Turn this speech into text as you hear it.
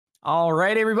All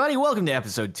right, everybody, welcome to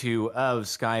episode 2 of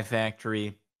Sky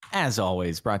Factory. As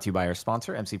always, brought to you by our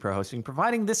sponsor, MC Pro Hosting,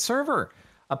 providing this server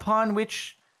upon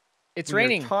which It's we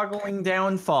raining. are toggling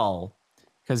downfall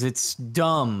because it's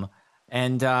dumb.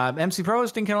 And MC Pro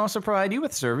Hosting can also provide you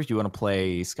with servers. You want to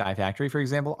play Sky Factory, for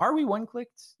example. Are we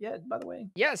one-clicked yet, by the way?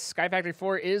 Yes, Sky Factory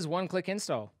 4 is one-click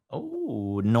install.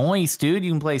 Oh, nice, dude.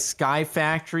 You can play Sky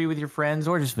Factory with your friends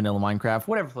or just vanilla Minecraft,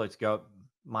 whatever floats your goat.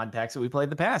 Mod packs that we played in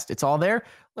the past. It's all there.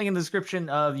 Link in the description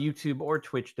of YouTube or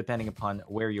Twitch, depending upon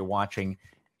where you're watching.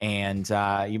 And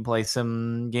you can play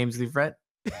some games with your friend.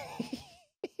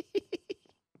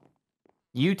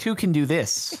 You too can do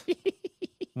this.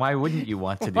 Why wouldn't you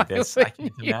want to do this? I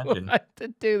can't imagine. Want to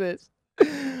do this?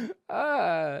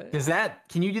 Does that?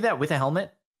 Can you do that with a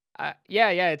helmet?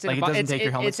 Yeah. It's in like a it doesn't take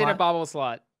your helmet It's slot? in a bobble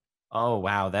slot. Oh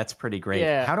wow, that's pretty great.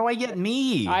 Yeah. How do I get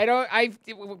me?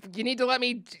 You need to let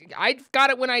me. I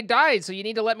got it when I died, so you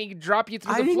need to let me drop you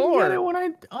through the floor. I didn't get it when I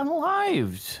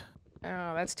unalived.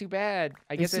 Oh, that's too bad.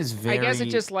 I This guess is very I guess it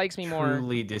just likes me more.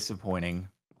 Truly disappointing.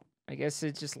 I guess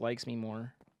it just likes me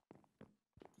more.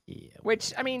 Yeah.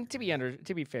 Which, I mean, to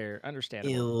be fair,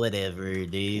 understandable. Whatever,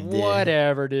 dude.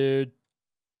 Whatever, dude.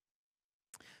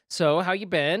 So, how you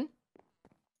been?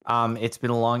 It's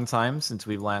been a long time since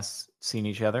we've last seen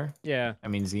each other. Yeah. I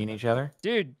mean, seen each other.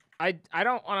 Dude, I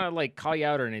don't want to like call you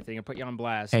out or anything or put you on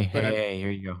blast. Hey,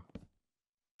 here you go.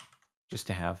 Just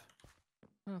to have.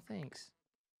 Oh, thanks.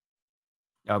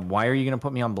 Why are you gonna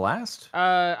put me on blast?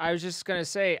 I was just gonna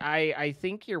say, I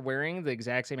think you're wearing the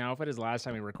exact same outfit as last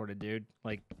time we recorded, dude.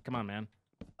 Like, come on, man.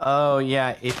 Oh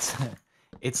yeah, it's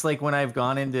like when I've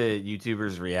gone into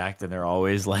YouTubers React and they're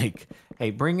always like, "Hey,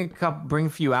 bring a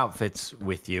few outfits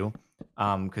with you,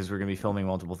 because we're gonna be filming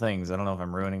multiple things." I don't know if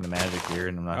I'm ruining the magic here,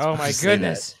 and I'm not. Oh my supposed to say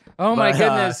goodness! that. Oh my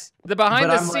goodness! The behind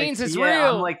the scenes is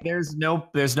real. I'm like, there's no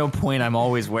point. I'm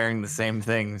always wearing the same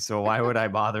thing, so why would I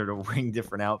bother to bring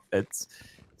different outfits?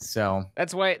 So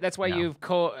that's why you've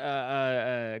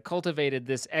cultivated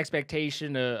this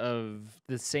expectation of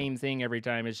the same thing every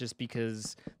time. It's just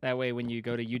because that way when you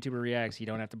go to YouTuber Reacts, you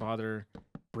don't have to bother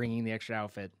bringing the extra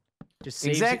outfit. Just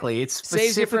exactly. It's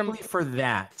specifically for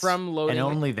that. From loading and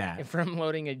only that. From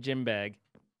loading a gym bag.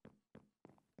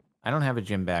 I don't have a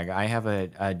gym bag. I have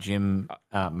a gym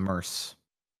merce.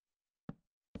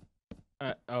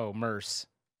 Merce.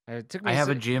 I have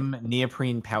a gym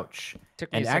neoprene pouch,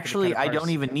 and actually, I don't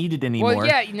even need it Well, anymore.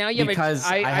 yeah, now you have because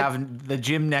I have the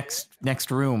gym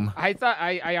next room.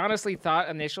 I honestly thought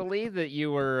initially that you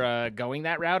were going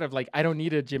that route of like, I don't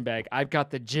need a gym bag. I've got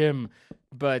the gym,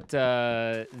 but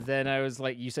then I was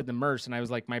like, you said the merce, and I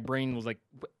was like, my brain was like,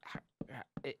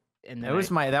 and then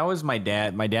that was my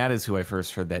dad. My dad is who I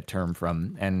first heard that term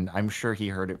from, and I'm sure he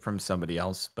heard it from somebody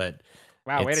else. But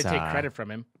wow, way to take credit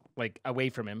from him, like away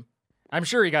from him. I'm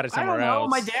sure he got it somewhere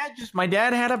else. My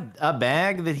dad had a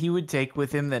bag that he would take with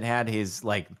him that had his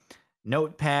like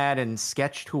notepad and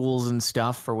sketch tools and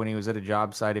stuff for when he was at a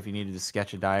job site if he needed to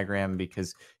sketch a diagram,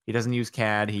 because he doesn't use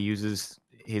CAD. He uses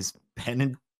his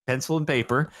pencil and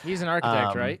paper. He's an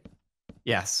architect, right?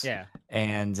 Yes. Yeah.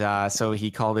 And so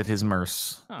he called it his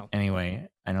merce. Oh. Anyway,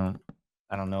 I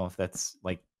don't know if that's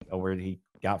like a word he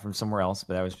got from somewhere else,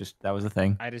 but that was a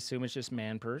thing. I'd assume it's just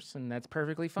man purse, and that's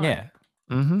perfectly fine. Yeah.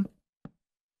 Mm-hmm.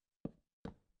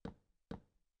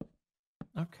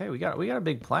 Okay, we got a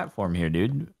big platform here,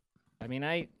 dude. I mean,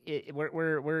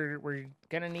 we're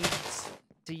gonna need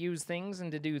to use things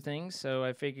and to do things, so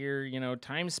I figure,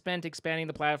 time spent expanding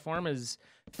the platform, as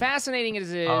fascinating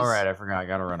as it is. All right, I forgot.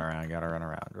 Gotta run around.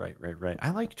 Right.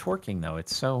 I like twerking though.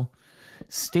 It's so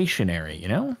stationary, you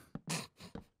know.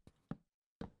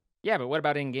 Yeah, but what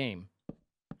about in game?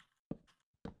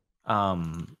 What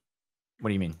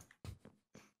do you mean?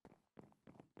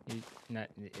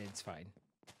 It's fine.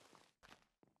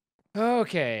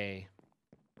 Okay.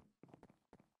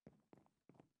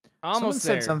 Someone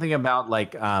said something about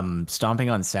like stomping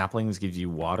on saplings gives you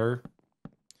water.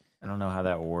 I don't know how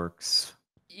that works.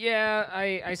 Yeah,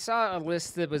 I saw a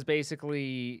list that was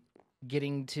basically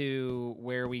getting to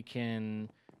where we can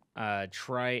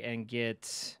try and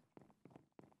get.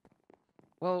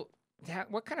 Well,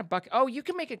 what kind of bucket? Oh, you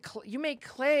can make you make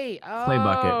clay. Oh, clay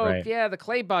bucket, right? Yeah, the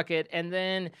clay bucket, and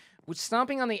then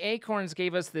stomping on the acorns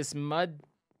gave us this mud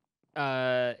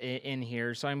in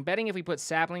here. So I'm betting if we put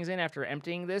saplings in after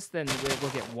emptying this, then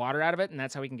we'll get water out of it, and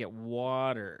that's how we can get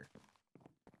water.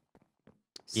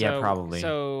 Yeah, probably.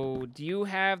 So do you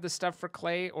have the stuff for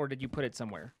clay, or did you put it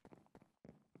somewhere?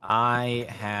 I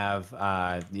have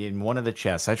in one of the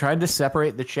chests. I tried to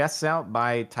separate the chests out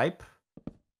by type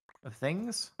of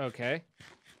things. Okay.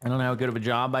 I don't know how good of a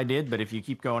job I did, but if you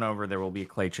keep going over, there will be a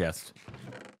clay chest.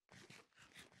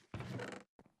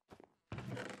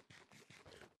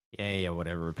 Yeah,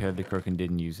 whatever. Repaired the crook and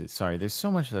didn't use it. Sorry, there's so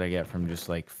much that I get from just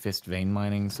like fist vein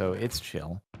mining, so it's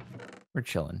chill. We're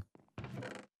chilling.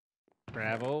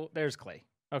 Gravel. There's clay.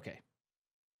 Okay.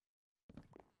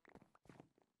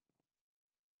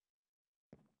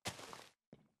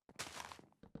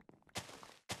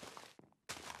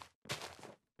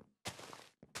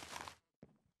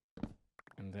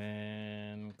 And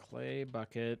then clay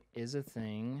bucket is a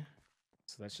thing.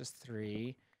 So that's just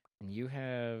 3. And you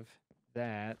have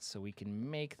that, so we can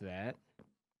make that.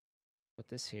 Put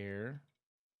this here.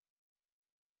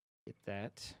 Get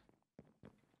that.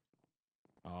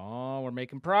 Oh, we're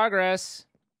making progress.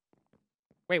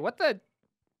 Wait, what the?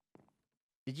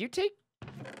 Did you take?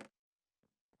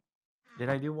 Did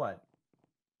I do what?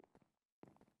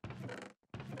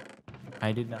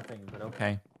 I did nothing, but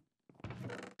okay.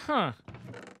 Huh.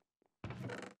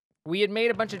 We had made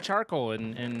a bunch of charcoal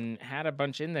and had a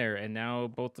bunch in there, and now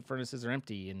both the furnaces are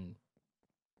empty. And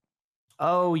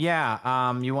Oh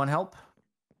yeah. You want help?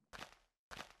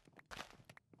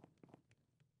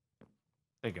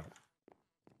 There you go.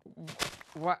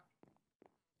 what?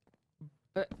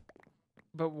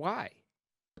 But why?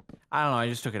 I don't know. I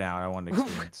just took it out. I wanted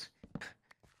experience.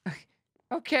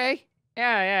 Okay.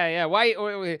 Yeah.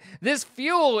 Why? This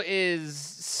fuel is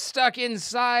stuck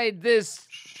inside this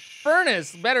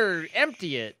furnace. Better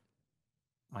empty it.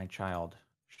 My child.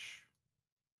 Shh.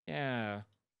 Yeah.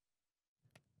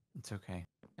 It's okay.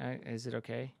 Is it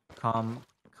okay?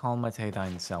 Calmate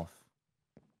thyself.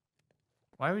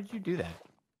 Why would you do that?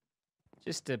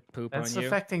 Just to poop That's on you.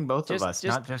 affecting both of us,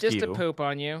 not just you. Just to poop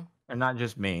on you. Or not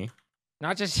just me.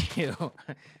 Not just you.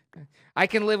 I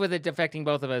can live with it affecting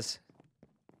both of us.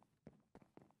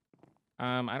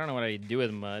 I don't know what I do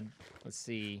with mud. Let's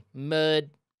see. Mud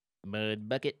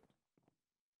bucket.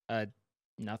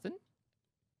 Nothing?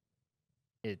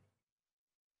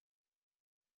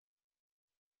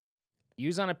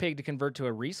 Use on a pig to convert to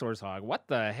a resource hog. What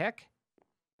the heck?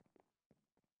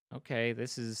 Okay,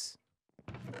 this is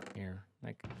here.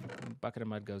 Like bucket of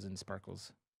mud goes in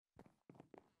Sparkles.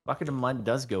 Bucket of mud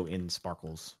does go in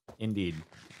Sparkles. Indeed.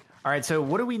 All right, so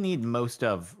what do we need most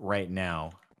of right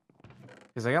now?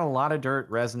 Because I got a lot of dirt,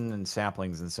 resin, and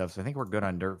saplings and stuff, so I think we're good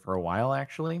on dirt for a while,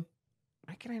 actually.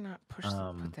 Why can I not put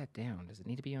that down? Does it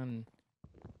need to be on?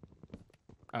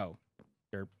 Oh,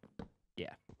 dirt.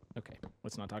 Yeah. Okay.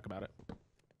 Let's not talk about it.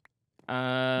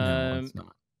 No, it's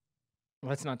not.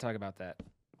 Let's not talk about that.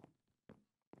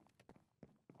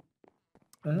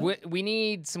 Mm-hmm. We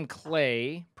need some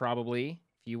clay, probably.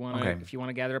 If you want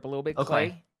to gather up a little bit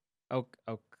clay.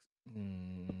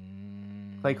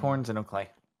 Clay corns and no clay.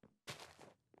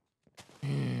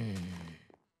 Can't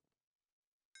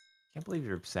believe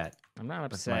you're upset. I'm not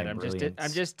upset. I'm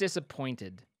just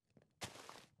disappointed.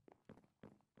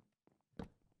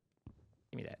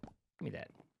 Give me that. Give me that.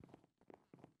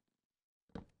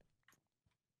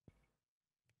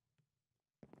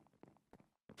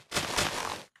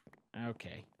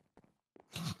 Okay.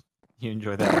 You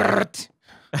enjoy that?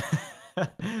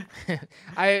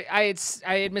 I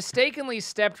had mistakenly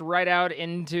stepped right out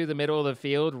into the middle of the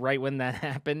field right when that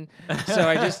happened. So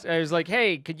I was like,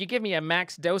 "Hey, could you give me a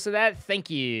max dose of that?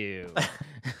 Thank you."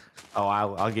 Oh,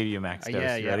 I'll give you a max dose.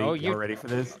 Yeah. Ready? Oh, you ready for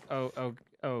this? Oh,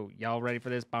 y'all ready for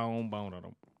this? Boom.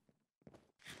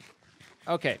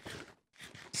 Okay.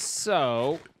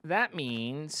 So that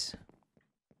means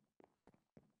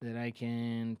that I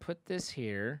can put this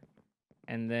here,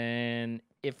 and then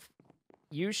if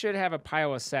you should have a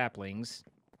pile of saplings.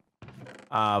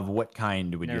 Of what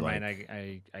kind would you like? Never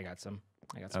mind, I got some.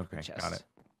 Okay, chests. got it.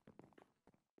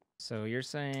 So you're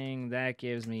saying that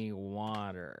gives me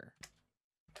water.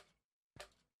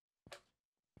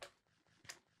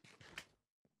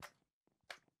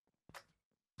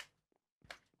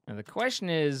 Now the question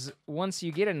is, once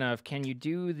you get enough, can you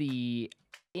do the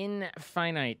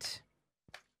infinite?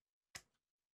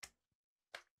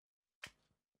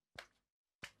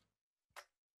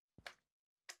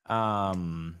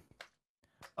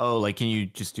 Oh, like can you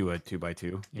just do a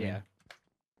 2x2? Yeah.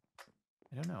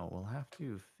 I don't know. We'll have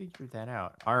to figure that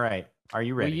out. All right. Are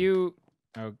you ready? Will you?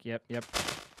 Oh, yep.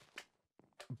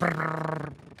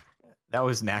 That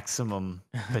was maximum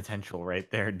potential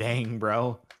right there. Dang,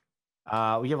 bro.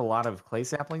 We have a lot of clay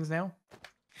saplings now.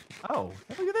 Oh,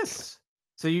 look at this.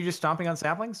 So you're just stomping on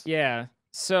saplings? Yeah.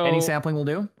 So any sapling will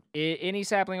do? Any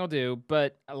sapling will do,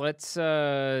 but let's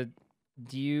can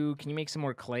you make some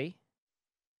more clay?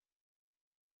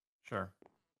 Sure.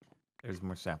 There's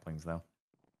more saplings though.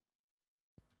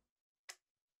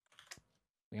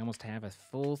 We almost have a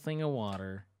full thing of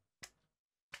water.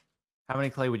 How many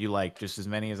clay would you like? Just as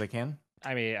many as I can?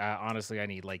 I mean, honestly, I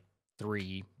need like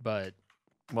 3, but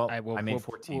Well, I I made we'll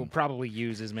 14. probably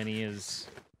use as many as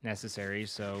necessary,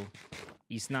 so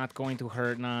it's not going to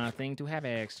hurt nothing to have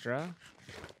extra.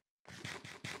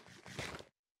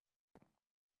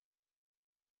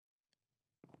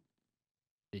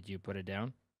 Did you put it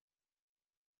down?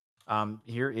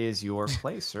 Here is your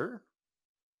place, sir.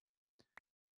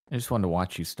 I just wanted to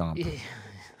watch you stomp.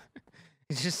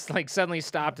 It's just like suddenly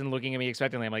stopped and looking at me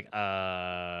expectantly. I'm like,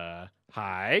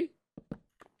 hi?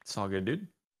 It's all good, dude.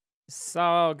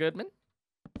 Saul Goodman?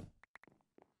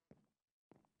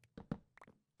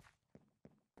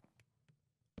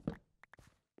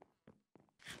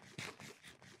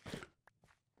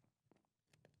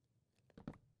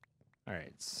 All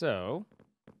right, so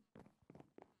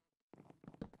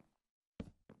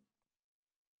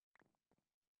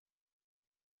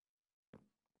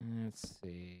let's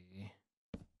see.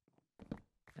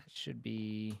 That should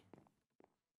be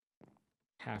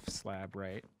half slab,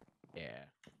 right? Yeah.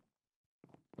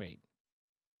 Wait.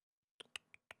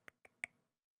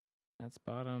 That's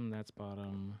bottom, that's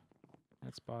bottom.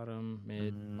 That's bottom,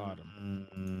 mid,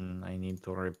 bottom. I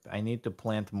need to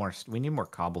plant more. We need more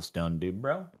cobblestone, dude,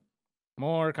 bro.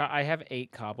 More. I have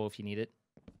 8 cobble if you need it.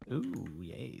 Ooh,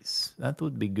 yes. That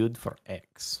would be good for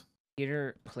X.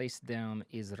 Heater placed down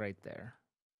is right there.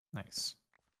 Nice.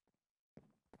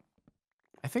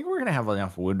 I think we're gonna have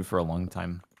enough wood for a long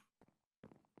time.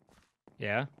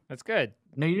 Yeah, that's good.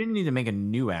 No, you didn't need to make a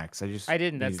new axe. I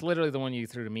didn't. That's literally the one you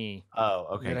threw to me. Oh,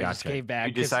 okay, that I just gotcha. gave back.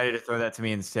 You decided to throw that to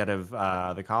me instead of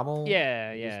the cobble?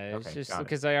 Yeah, yeah. It's Okay, just got it.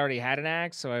 because I already had an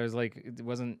axe, so I was like,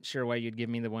 wasn't sure why you'd give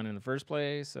me the one in the first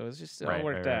place. So it's just all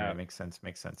worked out. Makes sense,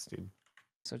 dude.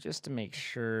 So just to make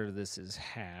sure this is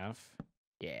half.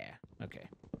 Yeah. Okay.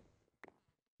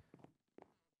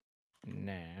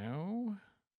 Now.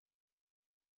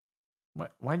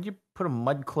 Why'd you put a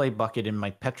mud clay bucket in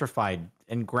my petrified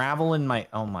and gravel in my?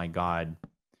 Oh my god!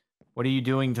 What are you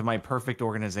doing to my perfect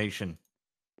organization?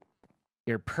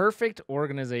 Your perfect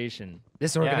organization.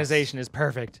 This organization is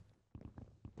perfect.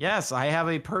 Yes, I have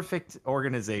a perfect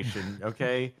organization.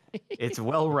 Okay, it's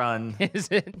well run. Is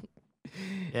it?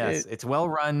 Yes, it's well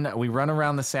run. We run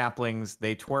around the saplings.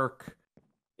 They twerk.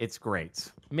 It's great.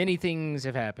 Many things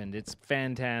have happened. It's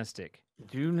fantastic.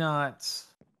 Do not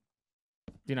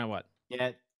what?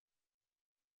 get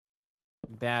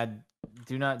bad.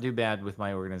 Do not do bad with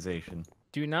my organization.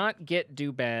 Do not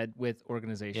do bad with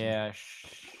organization. Yeah.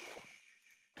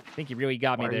 I think you really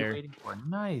got me there. What are you waiting for?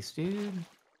 Nice, dude.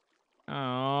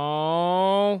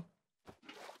 Oh.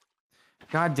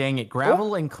 God dang it.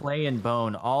 Gravel and clay and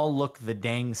bone all look the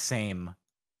dang same.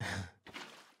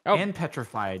 Oh. And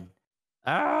petrified.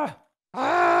 Ah!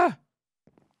 Ah!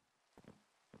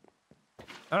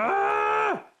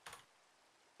 Ah!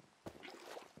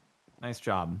 Nice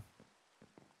job.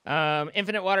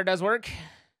 Infinite water does work.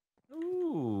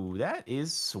 Ooh, that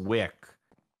is swick.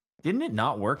 Didn't it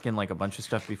not work in like a bunch of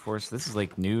stuff before? So this is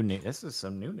like new. This is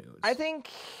some new news. I think.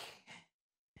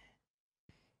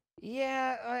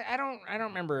 Yeah, I don't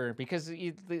remember because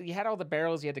you had all the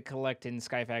barrels you had to collect in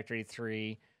Sky Factory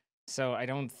 3. So I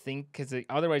don't think because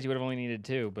otherwise you would have only needed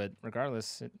 2. But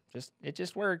regardless, it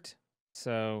just worked.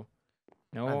 So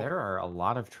no. Wow, there are a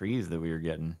lot of trees that we were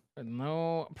getting.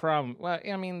 No problem. Well,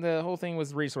 I mean the whole thing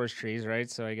was resource trees, right?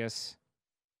 So I guess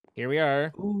here we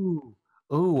are.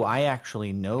 Ooh, I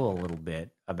actually know a little bit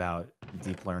about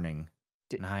deep learning.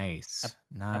 Nice.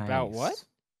 About what?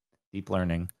 Deep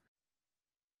learning.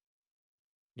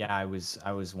 Yeah, I was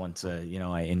once I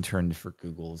interned for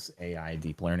Google's AI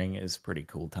deep learning. Is pretty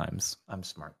cool times. I'm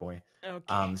smart boy.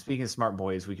 Okay. Speaking of smart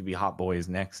boys, we could be hot boys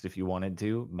next if you wanted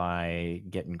to by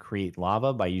getting create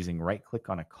lava by using right click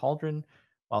on a cauldron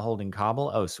while holding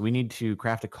cobble. Oh, so we need to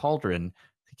craft a cauldron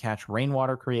to catch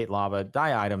rainwater, create lava,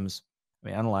 dye items,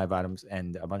 unalive items,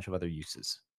 and a bunch of other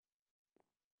uses.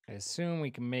 I assume we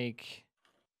can make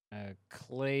a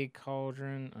clay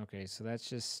cauldron. Okay, so that's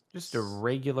just a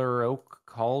regular oak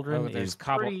cauldron. There's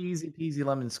pretty easy peasy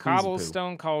lemon squeezy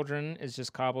cobblestone cauldron is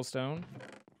just cobblestone.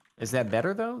 Is that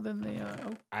better though than the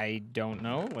oak? I don't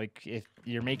know. Like if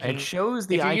you're making, it shows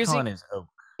the icon is oak.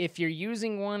 If you're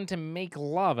using one to make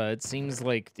lava, it seems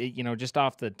like just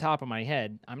off the top of my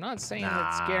head. I'm not saying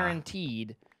it's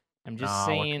guaranteed. I'm just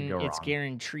saying it's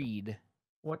guaranteed.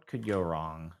 What could go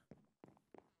wrong?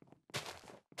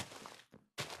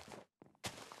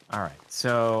 All right,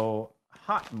 so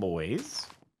hot boys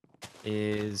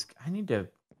is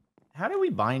how do we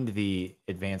bind the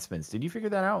advancements? Did you figure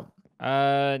that out?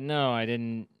 No, I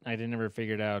didn't ever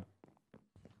figure it out.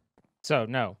 So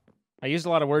no, I used a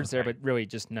lot of words there, but really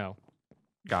just no.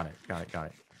 Got it.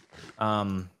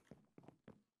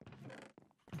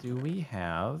 Do we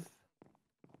have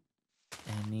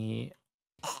any?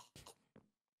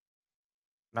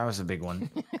 That was a big one.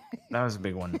 That was a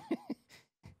big one.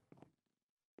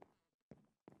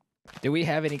 Do we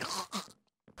have any?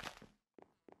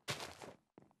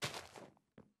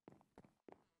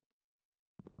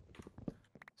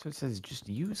 So it says just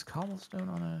use cobblestone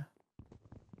on a...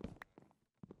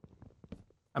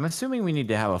 I'm assuming we need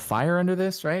to have a fire under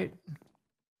this, right?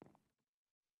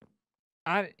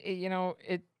 You know,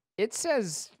 it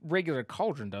says regular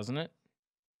cauldron, doesn't it?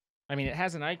 I mean, it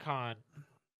has an icon.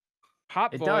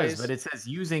 Hot It boys does, but it says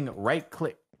using right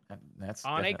click. That's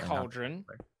on a definitely not cauldron.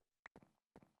 right.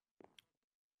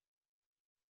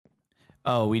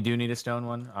 Oh, we do need a stone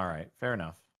one? All right, fair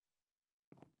enough.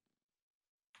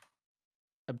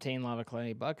 Obtain lava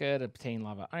clay bucket, obtain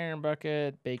lava iron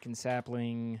bucket, bacon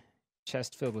sapling,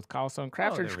 chest filled with cobblestone.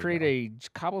 Crafters there we create go. a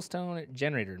cobblestone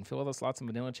generator and fill all the slots in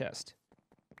vanilla chest.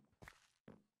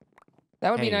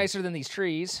 That would be Hey. nicer than these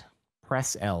trees.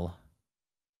 Press L.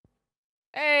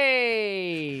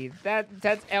 Hey,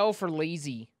 that's L for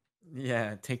lazy.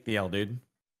 Yeah, take the L, dude.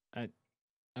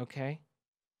 Okay.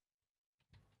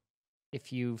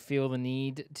 If you feel the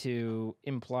need to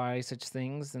imply such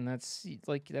things, then that's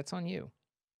on you.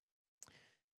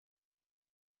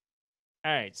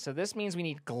 All right, so this means we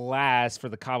need glass for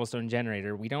the cobblestone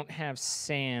generator. We don't have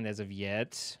sand as of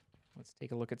yet. Let's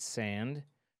take a look at sand,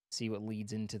 see what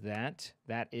leads into that.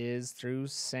 That is through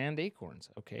sand acorns.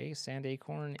 Okay, sand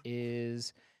acorn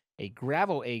is a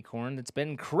gravel acorn that's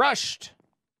been crushed.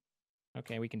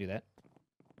 Okay, we can do that.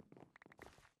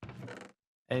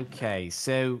 Okay,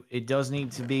 so it does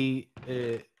need to be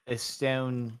a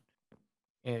stone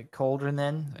cauldron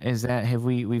then? Is that,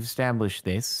 we've established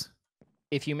this?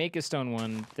 If you make a stone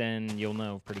one, then you'll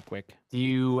know pretty quick. Do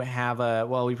you have a,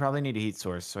 well, we probably need a heat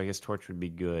source, so I guess torch would be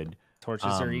good.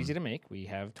 Torches are easy to make. We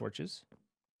have torches.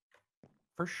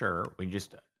 For sure. We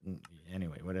just,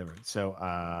 anyway, whatever. So,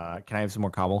 can I have some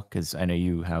more cobble? Because I know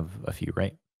you have a few,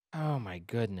 right? Oh my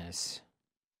goodness.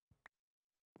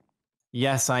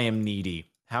 Yes, I am needy.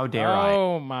 How dare I?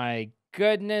 Oh my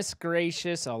goodness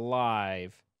gracious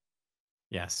alive.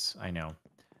 Yes, I know.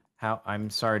 I'm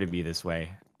sorry to be this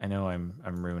way. I know I'm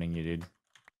ruining you, dude.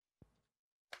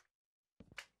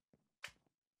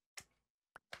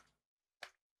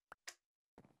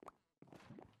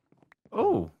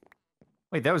 Oh.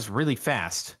 Wait, that was really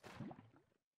fast.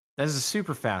 That is a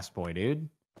super fast boy, dude.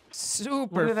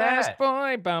 Super fast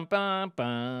boy. Bum bum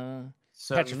bum.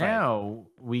 So Petrified. now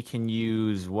we can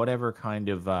use whatever kind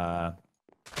of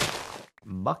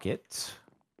bucket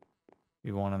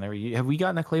we want on there. Have we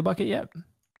gotten a clay bucket yet?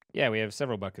 Yeah, we have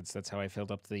several buckets. That's how I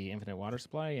filled up the infinite water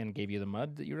supply and gave you the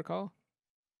mud that you recall.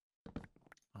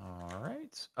 All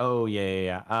right. Oh,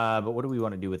 yeah. But what do we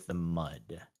want to do with the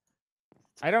mud?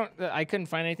 I couldn't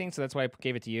find anything, so that's why I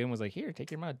gave it to you and was like, here,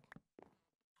 take your mud.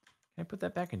 Can I put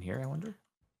that back in here, I wonder?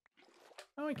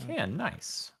 Oh, I can.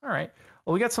 Nice. All right.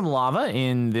 Well, we got some lava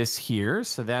in this here,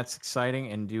 so that's exciting.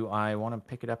 And do I want to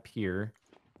pick it up here?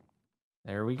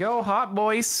 There we go. Hot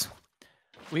boys.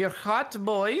 We are hot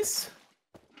boys.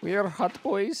 We are hot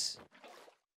boys.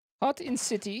 Hot in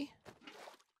city.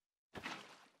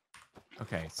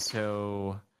 Okay,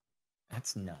 so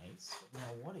that's nice.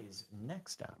 Now, what is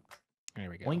next up?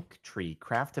 There we go. Oink tree.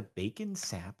 Craft a bacon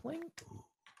sapling? Ooh.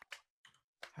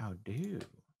 How do?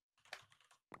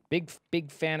 Big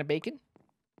fan of bacon.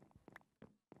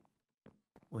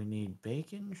 We need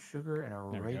bacon, sugar, and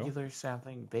a regular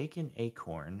sapling. Bacon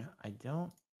acorn. I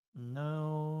don't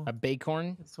know. A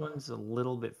bacorn? This one's a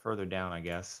little bit further down, I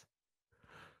guess.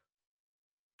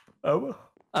 Oh,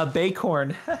 a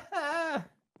bacorn.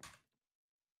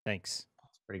 Thanks.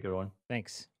 That's a pretty good one.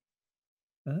 Thanks.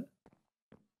 Huh?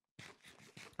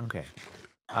 Okay.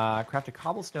 Craft a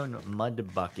cobblestone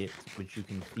mud bucket, which you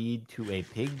can feed to a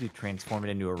pig to transform it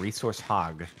into a resource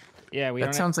hog. Yeah,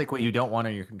 that sounds like what you don't want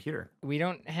on your computer. We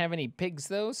don't have any pigs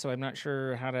though, so I'm not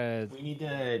sure how to. We need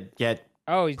to get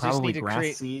you just need to grass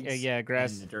create seeds.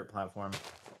 Grass. And the dirt platform.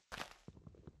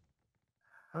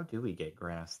 How do we get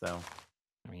grass though?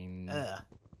 I mean,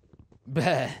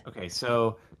 bleh. Okay,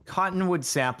 so cottonwood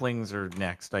saplings are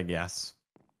next, I guess.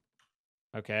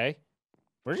 Okay,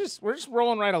 we're just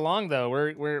rolling right along though.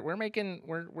 We're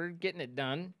getting it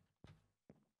done.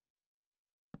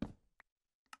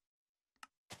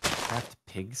 Craft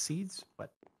pig seeds?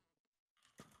 What?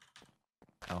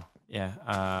 Oh,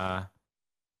 yeah.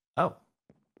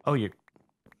 Oh, you're.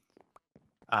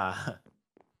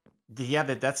 Yeah,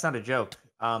 that's not a joke.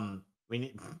 We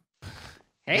need.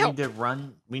 We need to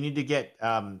run. We need to get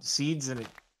seeds and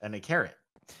a carrot,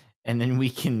 and then we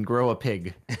can grow a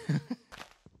pig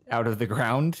out of the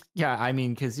ground. Yeah, I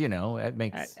mean, because it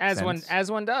makes as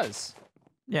sense. one does.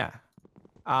 Yeah.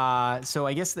 So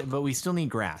I guess, but we still need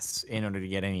grass in order to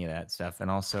get any of that stuff.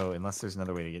 And also, unless there's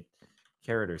another way to get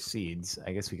carrot or seeds,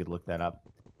 I guess we could look that up.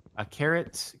 A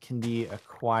carrot can be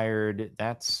acquired.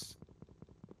 That's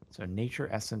so nature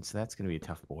essence. That's going to be a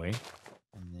tough boy.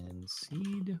 And then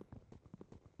seed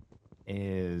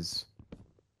is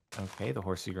okay. The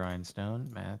horsey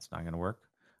grindstone. That's not going to work.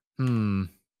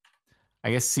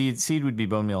 I guess seed would be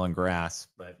bone meal and grass,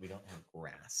 but we don't have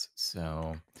grass.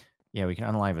 So yeah, we can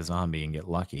unalive a zombie and get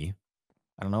lucky.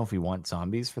 I don't know if we want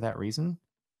zombies for that reason.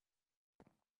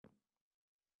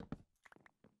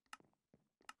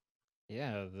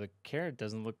 Yeah, the carrot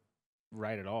doesn't look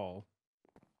right at all.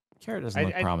 Carrot doesn't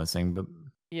look promising, but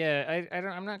yeah,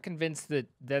 I'm not convinced that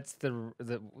that's the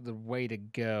way to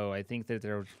go. I think that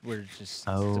we're just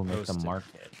make the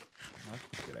market.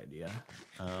 That's a good idea.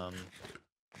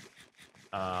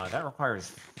 That requires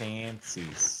fancy.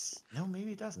 No,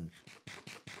 maybe it doesn't.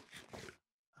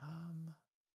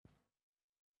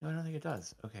 No, I don't think it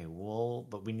does. Okay, wool,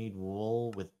 but we need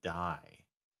wool with dye.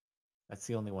 That's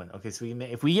the only one. Okay, so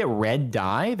if we get red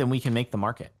dye, then we can make the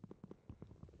market.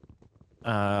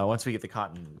 Once we get the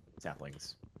cotton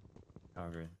saplings.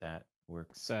 However, that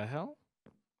works. The hell?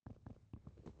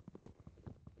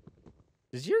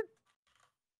 Does your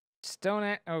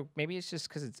stone oh, maybe it's just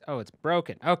because it's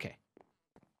broken. Okay.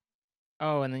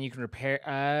 Oh, and then you can repair.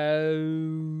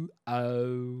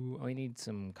 We need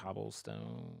some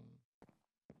cobblestone.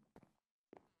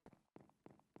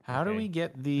 How do we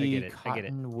get the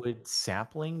cottonwood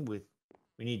sapling with?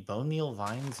 We need bone meal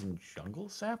vines and jungle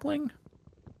sapling.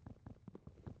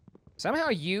 Somehow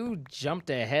you jumped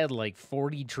ahead like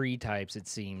 40 tree types. It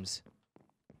seems.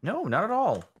 No, not at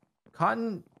all.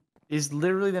 Cotton is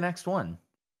literally the next one.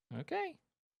 Okay.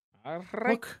 All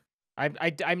right. Look.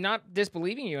 I'm not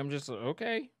disbelieving you. I'm just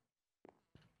okay.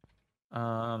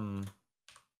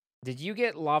 Did you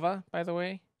get lava, by the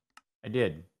way? I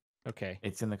did. Okay.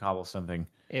 It's in the cobblestone thing.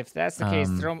 If that's the case,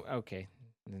 okay.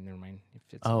 Never mind. If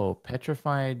it's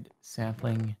petrified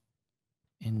sapling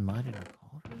in mud in a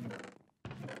cauldron.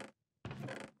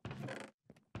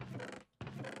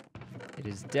 It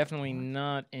is definitely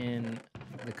not in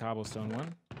the cobblestone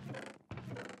one.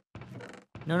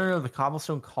 No, the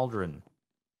cobblestone cauldron.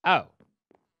 Oh.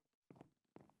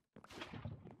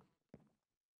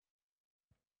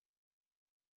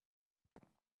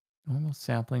 Normal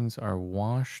saplings are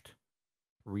washed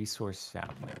resource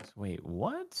saplings. Wait,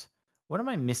 what? What am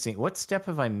I missing? What step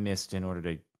have I missed in order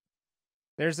to...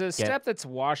 There's a step that's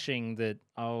washing that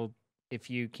if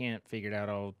you can't figure it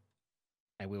out,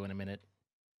 I will in a minute.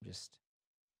 Just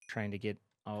trying to get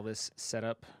all this set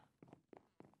up.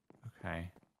 Okay.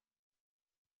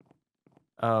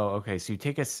 Oh, okay. So you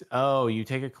take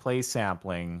a clay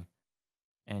sapling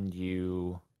and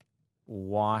you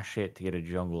wash it to get a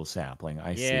jungle sapling.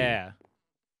 I see. Yeah.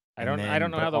 I don't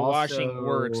know how the washing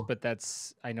works, but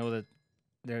I know that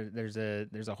there's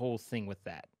a whole thing with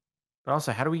that. But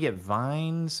also, how do we get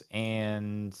vines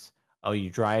and you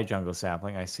dry a jungle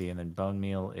sapling, I see, and then bone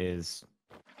meal is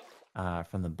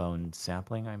from the bone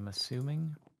sapling, I'm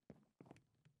assuming.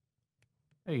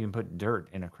 Oh, you can put dirt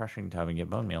in a crushing tub and get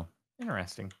bone meal.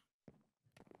 Interesting.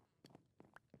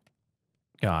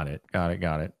 Got it.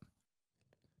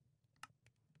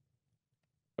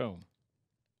 Boom.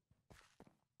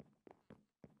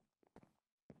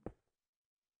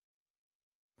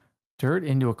 Dirt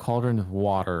into a cauldron with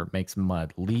water makes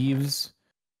mud. Leaves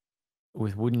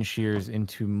with wooden shears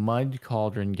into mud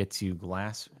cauldron gets you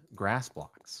grass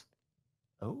blocks.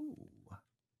 Oh.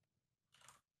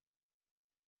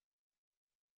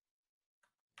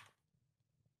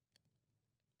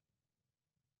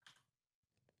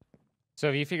 So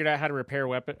have you figured out how to repair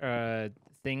weapon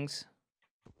things?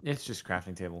 It's just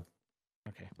crafting table.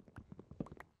 Okay.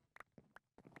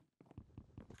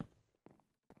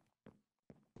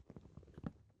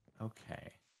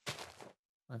 Okay.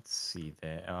 Let's see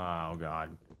that. Oh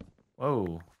god.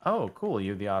 Whoa. Oh, cool.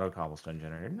 You have the auto cobblestone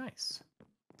generator. Nice.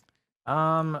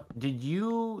 Did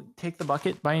you take the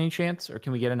bucket by any chance, or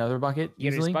can we get another bucket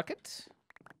easily? Bucket?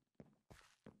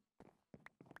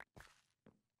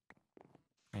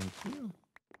 Thank you.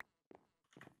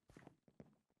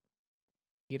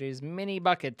 It is mini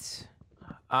bucket.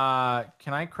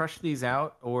 Can I crush these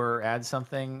out or add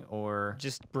something or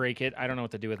just break it? I don't know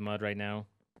what to do with mud right now.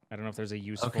 I don't know if there's a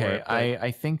use for it. Okay,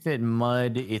 I think that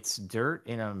mud, it's dirt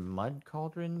in a mud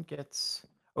cauldron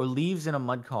or leaves in a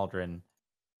mud cauldron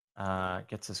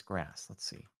gets us grass. Let's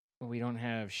see. We don't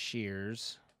have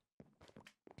shears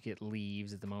to get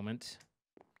leaves at the moment.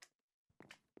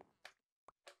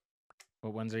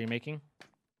 What ones are you making?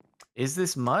 Is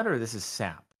this mud or this is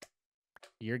sap?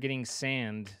 You're getting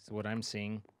sand, is what I'm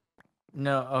seeing.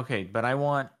 No, okay, but I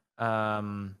want Oh,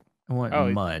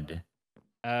 mud.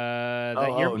 that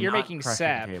Oh, you're not making crushing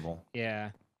sap. table.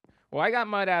 Yeah. Well, I got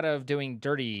mud out of doing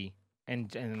dirty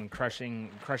and crushing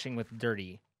with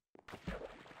dirty,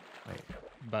 Wait.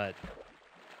 but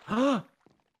Hey,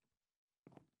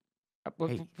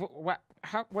 what?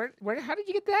 How? Where? How did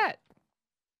you get that?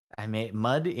 I made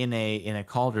mud in a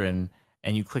cauldron,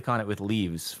 and you click on it with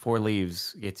leaves. 4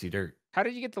 leaves gets you dirt. How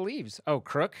did you get the leaves? Oh,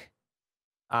 crook.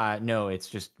 No, it's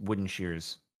just wooden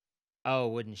shears. Oh,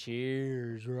 wooden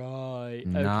shears. Right. Okay.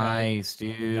 Nice,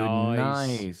 dude. Nice.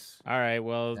 Nice. All right.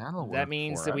 Well, That'll that work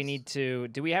means for that we us. need to.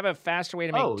 Do we have a faster way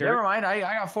to make Oh, never dirt? mind. I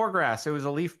got 4 grass. It was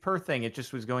a leaf per thing. It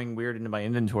just was going weird into my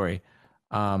inventory.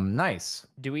 Nice.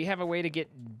 Do we have a way to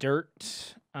get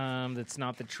dirt? That's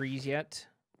not the trees yet.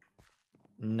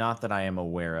 Not that I am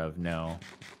aware of, no.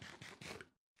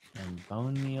 And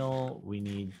bone meal, we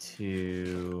need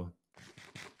to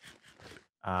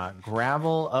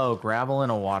gravel. Oh, gravel in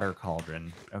a water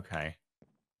cauldron. Okay.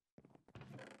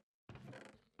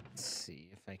 Let's see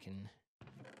if I can.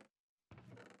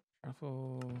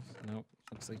 Truffles. Nope.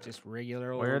 Looks like just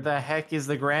regular old. Where the heck is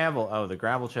the gravel? Oh, the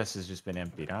gravel chest has just been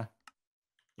emptied, huh?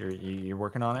 You're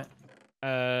working on it?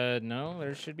 No.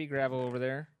 There should be gravel over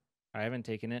there. I haven't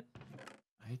taken it.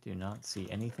 I do not see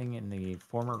anything in the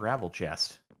former gravel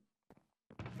chest.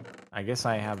 I guess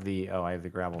I have the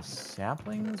gravel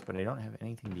saplings, but I don't have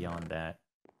anything beyond that.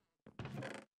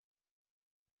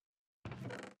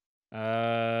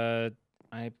 I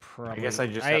probably. I guess I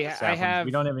just have the saplings. I have.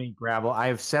 We don't have any gravel. I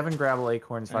have 7 gravel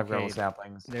acorns, 5 gravel Okay,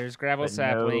 saplings. there's gravel But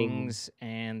saplings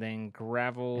and then I need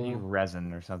gravel.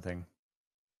 resin or something.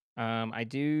 I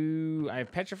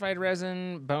have petrified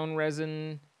resin, bone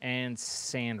resin, and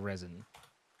sand resin.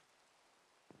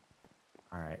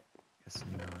 All right, guess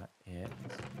not it.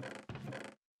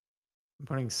 I'm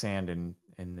putting sand in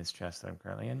this chest that I'm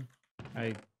currently in.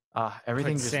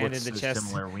 Everything just sand looks in the so chest.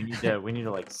 similar. We need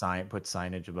to like put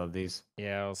signage above these.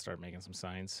 Yeah, I'll start making some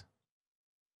signs.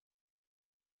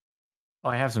 Oh,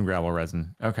 I have some gravel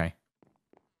resin. Okay.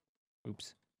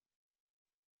 Oops.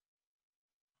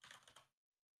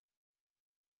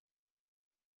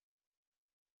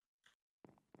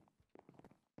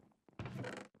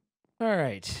 All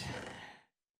right.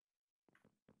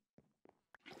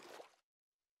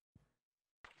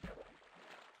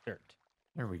 Dirt.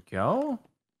 There we go.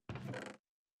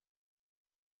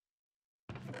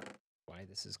 Why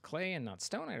this is clay and not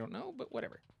stone, I don't know, but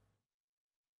whatever.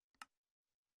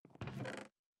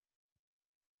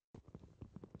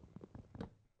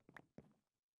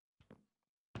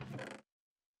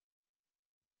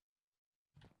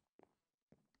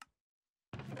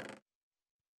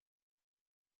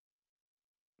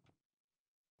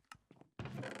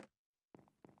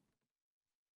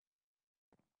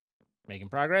 Making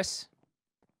progress.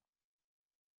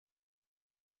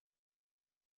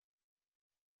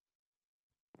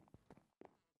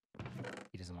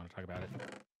 He doesn't want to talk about it.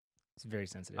 It's very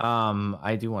sensitive.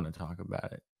 I do want to talk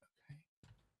about it. Okay.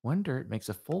 1 dirt makes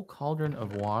a full cauldron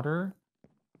of water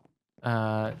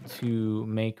to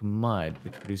make mud,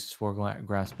 which produces 4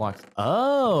 grass blocks.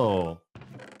 Oh,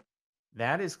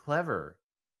 that is clever.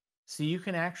 So you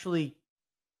can actually,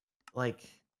 like,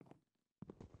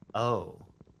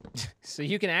 So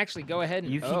you can actually go ahead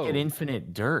and you can get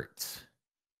infinite dirt.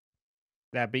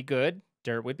 That'd be good.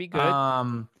 Dirt would be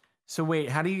good. So wait,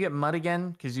 how do you get mud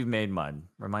again? Because you've made mud.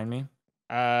 Remind me.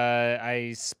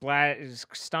 I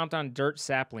stomped on dirt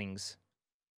saplings.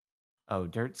 Oh,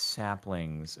 dirt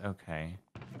saplings. Okay.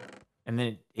 And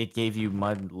then it gave you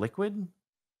mud liquid?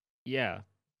 Yeah.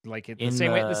 Like In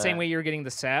the same way you're getting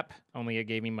the sap, only it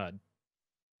gave me mud.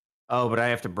 Oh, but I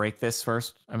have to break this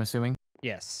first, I'm assuming?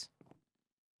 Yes.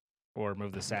 Or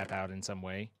move the sap out in some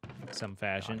way, some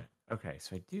fashion. Okay,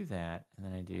 so I do that, and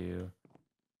then I do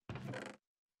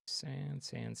sand,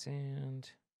 sand,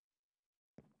 sand.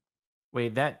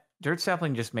 Wait, that dirt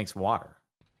sapling just makes water.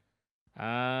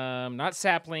 Not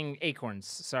sapling, acorns.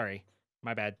 Sorry,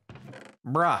 my bad.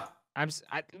 Bruh. I'm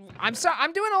sorry.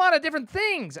 I'm doing a lot of different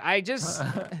things.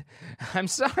 I'm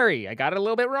sorry. I got it a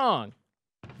little bit wrong.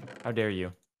 How dare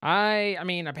you? I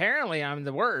mean, apparently I'm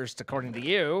the worst according to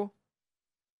you.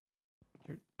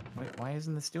 Wait, why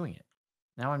isn't this doing it?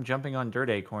 Now I'm jumping on dirt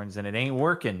acorns and it ain't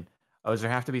working. Oh, does there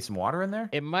have to be some water in there?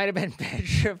 It might have been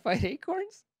petrified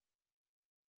acorns.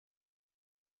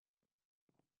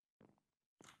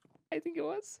 I think it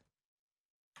was.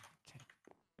 Okay.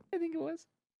 I think it was.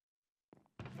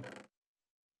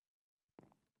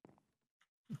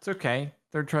 It's okay.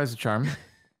 3rd try's a charm.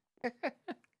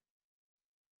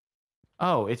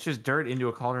 Oh, it's just dirt into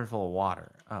a cauldron full of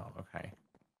water. Oh, okay.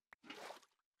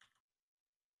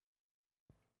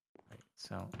 Right.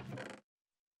 So,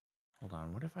 hold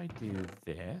on. What if I do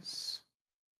this?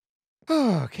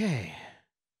 Okay.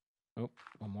 Oh,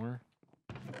 one more.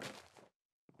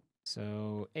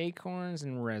 So acorns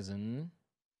and resin.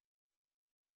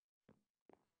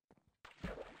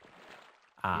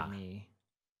 Give me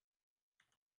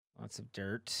lots of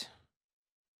dirt.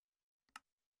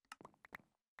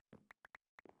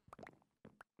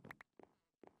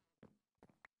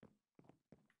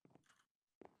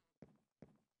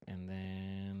 And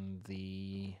then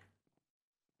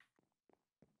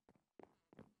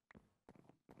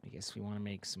I guess we want to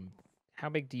make some. How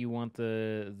big do you want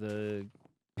the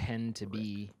pen to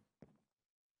be?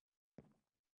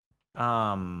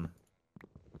 Fountain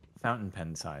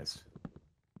pen size.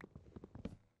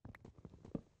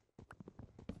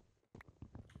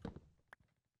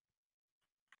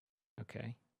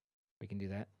 Okay, we can do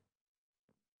that.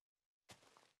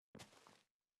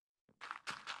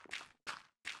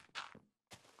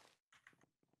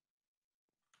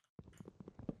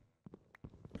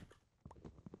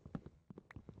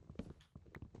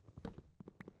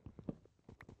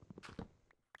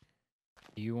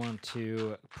 You want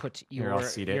to put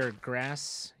your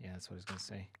grass? Yeah, that's what I was gonna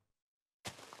say.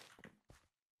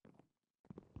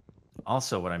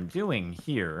 Also, what I'm doing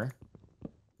here,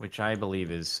 which I believe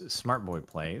is Smart Boy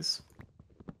Plays,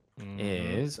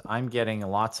 is I'm getting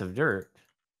lots of dirt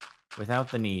without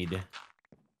the need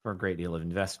for a great deal of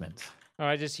investment. Oh,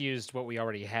 I just used what we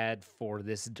already had for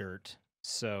this dirt,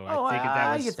 so Oh, I figured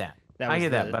that was. I get that. That I was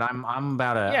get that, but I'm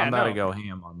about to go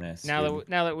ham on this. Now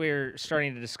that we're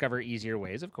starting to discover easier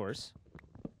ways, of course.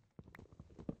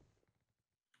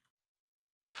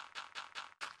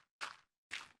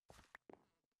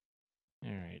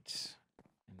 All right,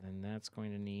 and then that's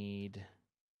going to need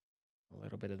a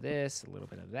little bit of this, a little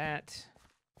bit of that.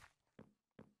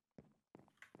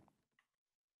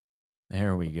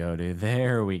 There we go, dude.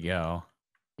 There we go.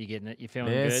 You getting it? You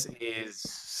feeling good? This good? is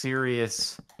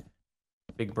serious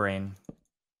big brain.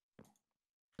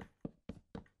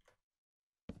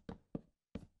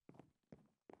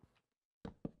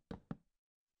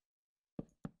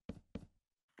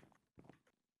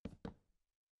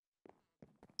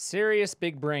 Serious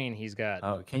big brain he's got.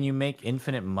 Oh, can you make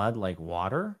infinite mud like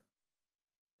water?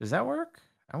 Does that work?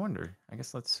 I wonder. I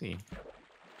guess let's see.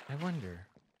 I wonder.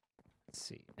 Let's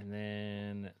see. And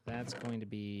then that's going to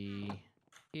be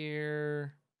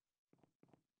here.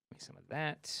 Make some of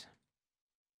that.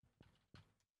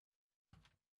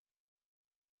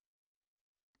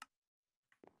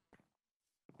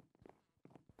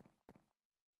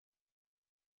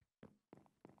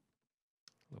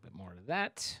 A little bit more of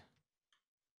that.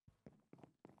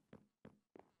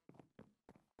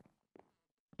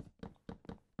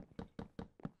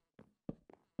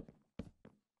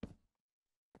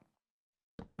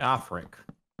 Ah, frick.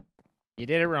 You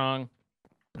did it wrong.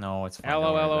 No, it's fine.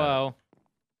 LOL.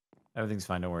 Everything's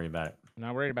fine. Don't worry about it. I'm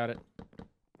not worried about it.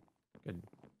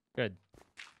 Good.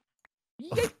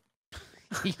 I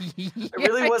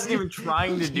really wasn't even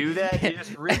trying to do that. You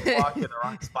just really walked in the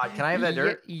wrong spot. Can I have that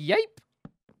dirt? Yipe.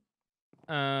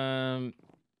 God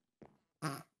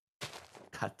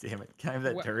damn it. Can I have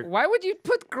that dirt? Why would you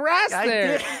put grass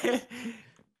there?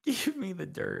 Give me the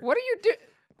dirt. What are you doing?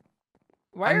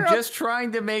 I'm just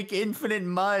trying to make infinite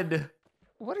mud.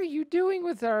 What are you doing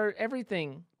with our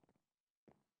everything?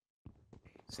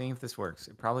 Seeing if this works.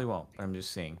 It probably won't, but I'm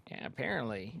just seeing. Yeah,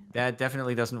 apparently. That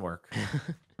definitely doesn't work.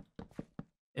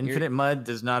 Infinite mud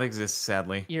does not exist,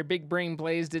 sadly. Your big brain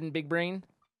plays didn't big brain?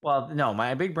 Well, no,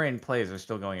 my big brain plays are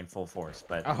still going in full force,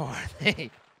 but... Oh, are they?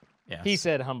 Yes. He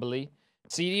said humbly.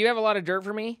 So do you have a lot of dirt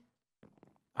for me?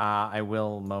 I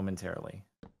will momentarily.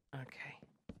 Okay.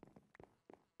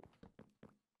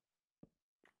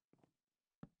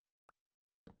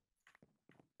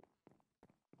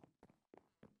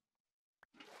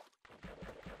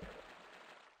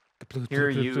 Here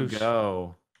you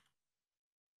go.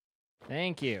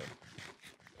 Thank you.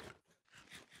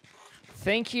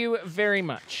 Thank you very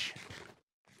much.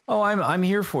 Oh, I'm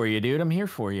here for you, dude. I'm here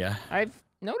for you. I've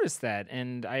noticed that,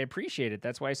 and I appreciate it.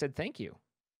 That's why I said thank you.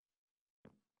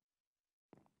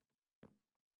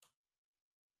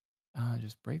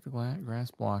 Just break the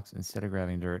grass blocks instead of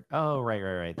grabbing dirt. Oh,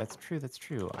 right. That's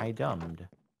true. I dumbed.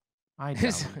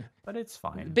 But it's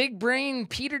fine. Big brain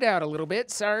petered out a little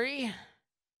bit. Sorry.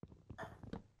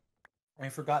 I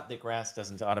forgot that grass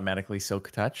doesn't automatically silk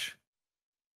touch.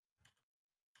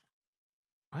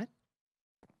 What?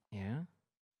 Yeah.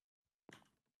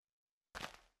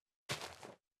 Did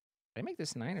I make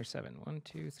this 9 or 7? 1,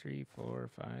 2, 3,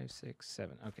 4, 5, 6,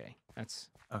 7. Okay, that's...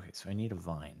 Okay, so I need a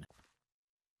vine.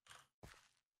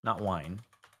 Not wine,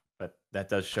 but that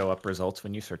does show up results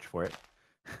when you search for it.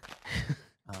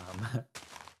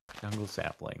 Jungle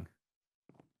sapling.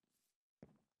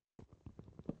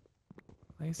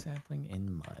 Clay sapling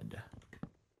in mud.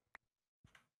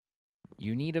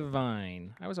 You need a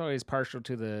vine. I was always partial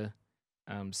to the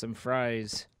some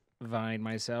fries vine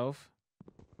myself.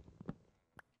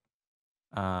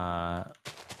 Sir.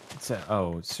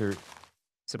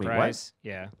 Surprise.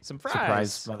 Wait, yeah. Some fries.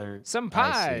 Surprise, mother. Some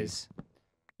pies.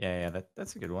 Yeah,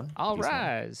 that's a good one. All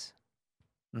rise.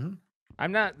 Mm-hmm.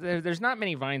 I'm not. There's not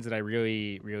many vines that I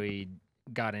really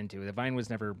got into. The vine was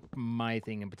never my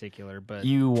thing in particular. But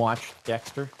you watched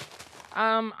Dexter?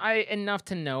 I enough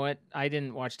to know it. I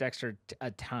didn't watch Dexter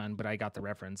a ton, but I got the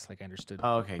reference. Like I understood.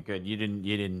 Oh, okay, good. You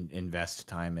didn't invest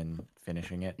time in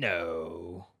finishing it.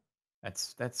 No.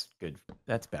 That's good.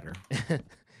 That's better.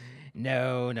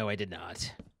 No, I did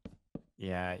not.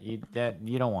 Yeah, you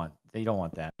don't want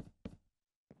that.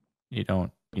 You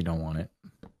don't want it.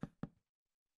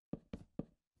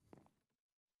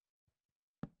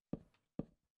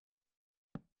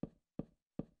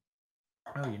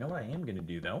 Oh, you know what I am gonna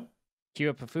do though? Queue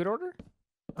up a food order?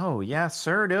 Oh, yes,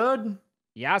 sir, dude.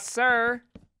 Yes, sir.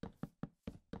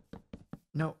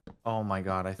 No. Oh my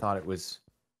god, I thought it was.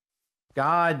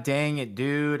 God dang it,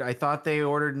 dude. I thought they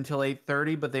ordered until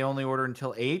 8:30, but they only ordered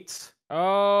until 8.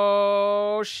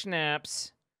 Oh,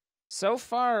 snaps. So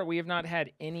far, we have not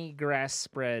had any grass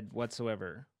spread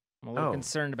whatsoever. I'm a little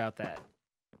concerned about that.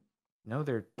 No,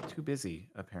 they're too busy,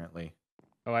 apparently.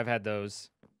 Oh, I've had those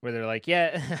where they're like,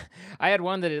 yeah, I had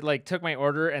one that it like took my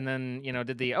order and then,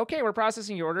 did the, okay, we're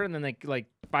processing your order. And then they like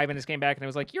 5 minutes came back and it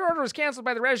was like, your order was canceled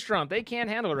by the restaurant. They can't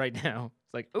handle it right now.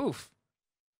 It's like, oof.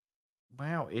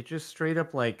 Wow, it just straight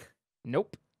up like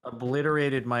nope.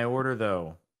 Obliterated my order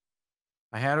though.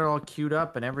 I had it all queued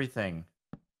up and everything.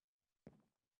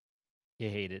 You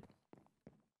hate it.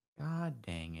 God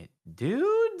dang it,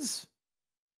 dudes.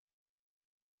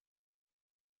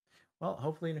 Well,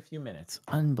 hopefully in a few minutes.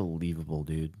 Unbelievable,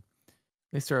 dude.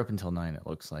 They start open until 9, it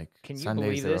looks like. Can you Sundays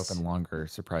believe they're this? open longer,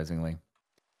 surprisingly.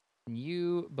 Can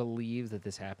you believe that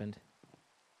this happened?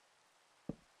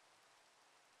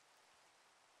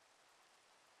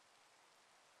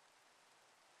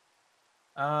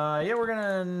 Yeah, we're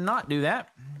gonna not do that.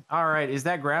 All right, is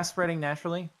that grass spreading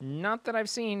naturally? Not that I've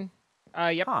seen.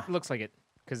 Yep, Huh. looks like it.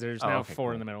 Because there's now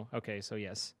 4 in the middle. Okay, so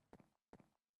yes.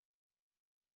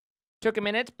 Took a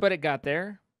minute, but it got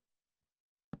there.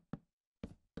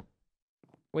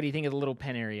 What do you think of the little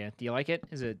pen area? Do you like it?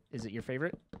 Is it your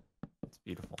favorite? It's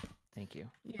beautiful. Thank you.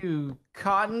 You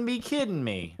couldn't be kidding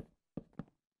me.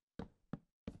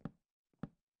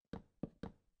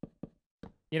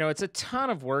 It's a ton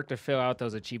of work to fill out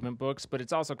those achievement books, but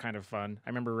it's also kind of fun. I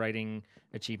remember writing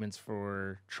achievements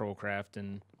for Trollcraft,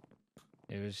 and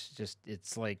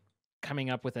it's like coming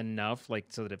up with enough, like,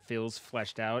 so that it feels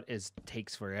fleshed out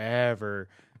takes forever,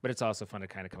 but it's also fun to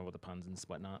kind of come up with the puns and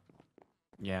whatnot.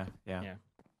 Yeah.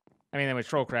 I mean, then with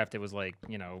Trollcraft, it was like,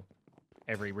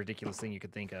 every ridiculous thing you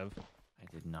could think of. I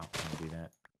did not want to do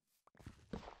that.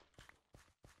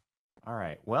 All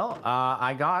right. Well,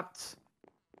 I got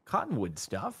cottonwood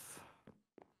stuff.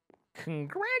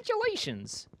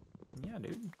 Congratulations. Yeah,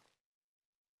 dude.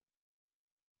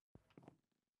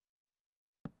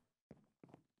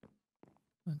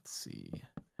 Let's see.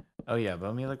 Oh, yeah,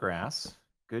 bone meal of grass.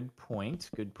 Good point.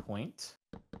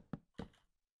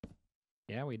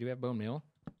 Yeah, we do have bone meal.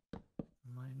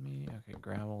 Remind me. Okay,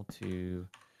 gravel to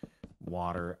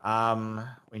water.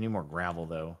 We need more gravel,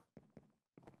 though.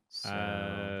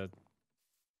 So,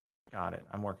 got it.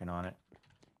 I'm working on it.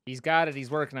 He's got it.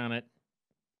 He's working on it.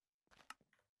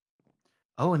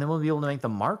 Oh, and then we'll be able to make the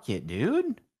market,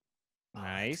 dude.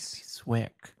 Nice. Oh,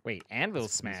 Swick. Wait, anvil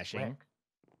smashing.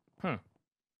 Huh.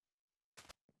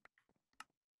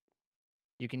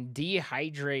 You can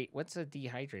dehydrate. What's a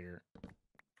dehydrator?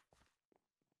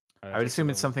 I would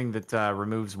assume it's something that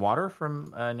removes water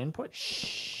from an input.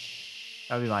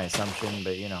 That would be my assumption,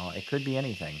 but it could be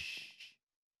anything.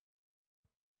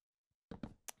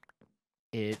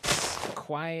 It's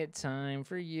quiet time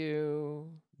for you.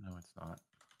 No, it's not.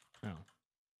 Oh.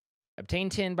 Obtain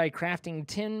tin by crafting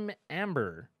tin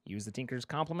amber. Use the Tinker's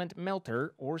Complement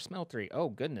melter or smeltery. Oh,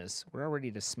 goodness. We're already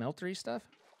to smeltery stuff?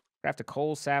 Craft a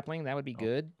coal sapling. That would be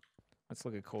good. Let's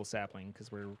look at coal sapling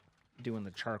because we're doing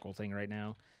the charcoal thing right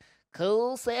now.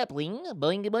 Coal sapling.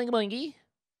 Boingy, boingy, boingy.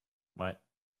 What?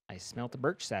 I smelt a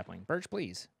birch sapling. Birch,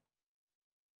 please.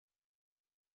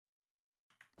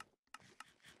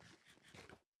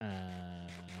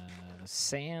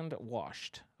 Sand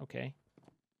washed. Okay.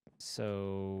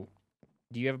 So,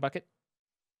 do you have a bucket?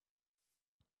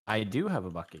 I do have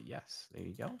a bucket, yes. There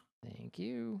you go. Thank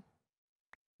you.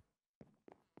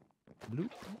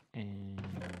 Bloop. And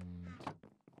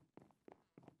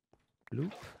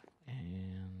Bloop.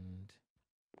 And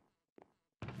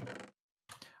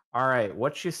All right,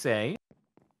 what you say?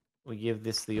 We give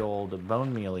this the old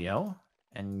bone mealio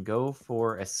and go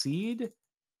for a seed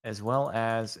as well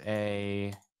as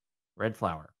a red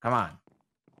flower. Come on.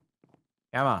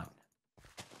 Come on.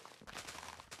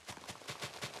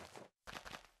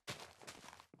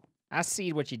 I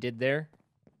see what you did there.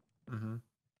 Mm-hmm. Come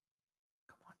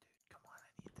on, dude. Come on.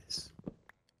 I need this.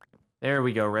 There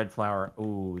we go. Red flower.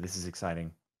 Ooh, this is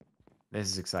exciting. This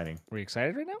is exciting. Are we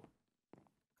excited right now?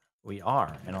 We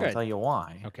are, and I'll Good. tell you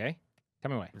why. Okay. Tell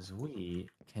me why. Because we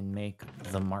can make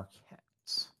the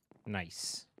marquettes.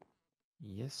 Nice.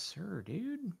 Yes, sir,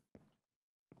 dude.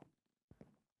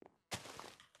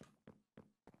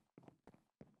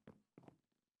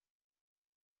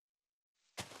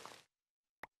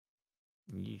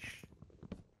 Yeesh.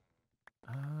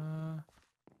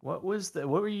 What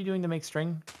were you doing to make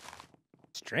string?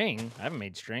 String? I haven't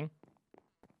made string.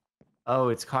 Oh,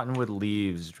 it's cottonwood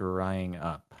leaves drying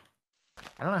up.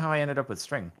 I don't know how I ended up with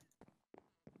string.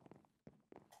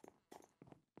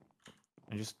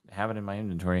 I just have it in my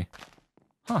inventory.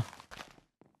 Huh.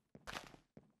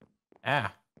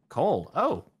 Ah, coal.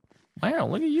 Oh, wow,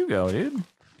 look at you go, dude.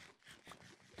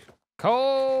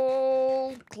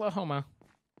 Oklahoma.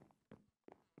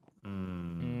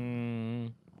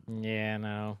 Yeah,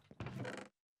 no.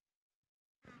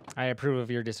 I approve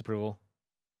of your disapproval.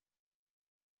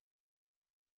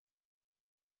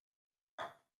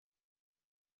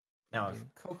 Now, if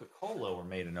Coca-Cola were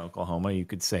made in Oklahoma, you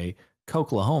could say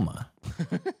Coklahoma.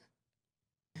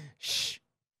 Shh.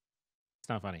 It's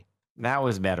not funny. That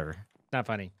was better. It's not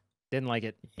funny. Didn't like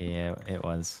it. Yeah, it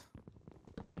was.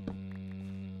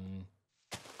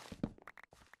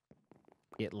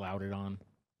 Get louded on.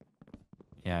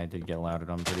 Yeah, I did get louded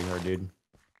on pretty hard, dude.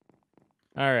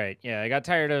 All right. Yeah, I got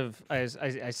tired of...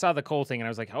 I saw the coal thing, and I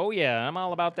was like, oh, yeah, I'm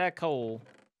all about that coal.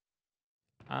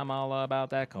 I'm all about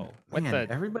that coal. What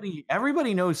Man,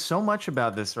 everybody knows so much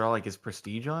about this. They're all like, is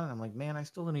prestige on? I'm like, man, I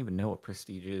still don't even know what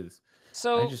prestige is.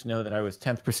 So I just know that I was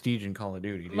 10th prestige in Call of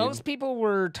Duty, dude. most people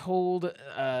were told,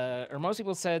 or most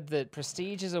people said that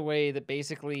prestige is a way that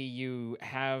basically you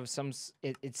have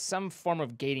it's some form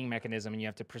of gating mechanism, and you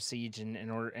have to prestige in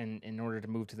order to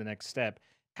move to the next step.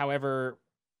 However,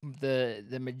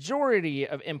 the majority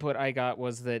of input I got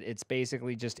was that it's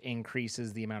basically just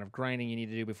increases the amount of grinding you need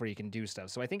to do before you can do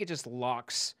stuff. So I think it just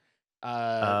locks.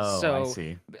 I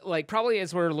see. Like probably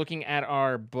as we're looking at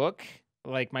our book,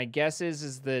 like my guess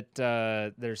is that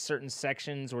there's certain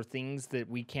sections or things that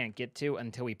we can't get to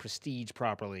until we prestige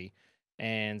properly,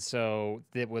 and so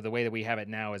with the way that we have it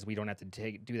now is we don't have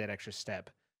to do that extra step.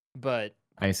 But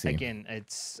I see. Again,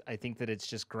 I think that it's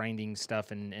just grinding stuff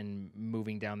and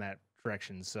moving down that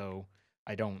direction. So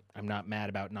I'm not mad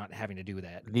about not having to do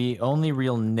that. The only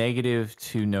real negative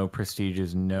to no prestige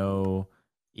is no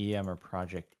EM or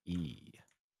Project E.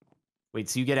 Wait,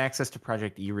 so you get access to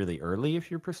Project E really early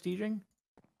if you're prestiging?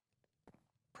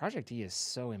 Project E is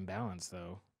so imbalanced,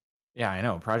 though. Yeah, I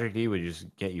know. Project E would just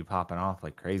get you popping off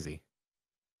like crazy.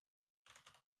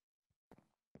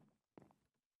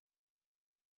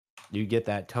 You get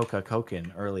that Toka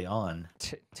Koken early on.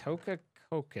 Toka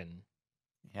Koken.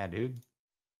 Yeah, dude.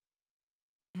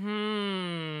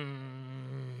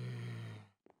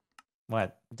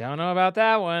 What? Don't know about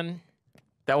that one.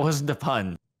 That wasn't a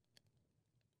pun.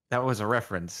 That was a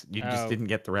reference. You just didn't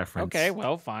get the reference. Okay,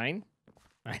 well, fine.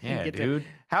 Yeah, dude.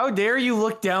 How dare you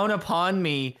look down upon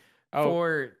me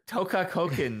for Toka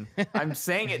Koken? I'm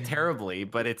saying it terribly,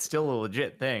 but it's still a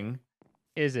legit thing.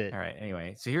 Is it? All right.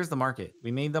 Anyway, so here's the market.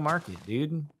 We made the market,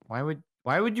 dude.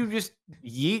 Why would you just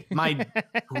yeet my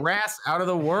grass out of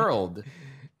the world?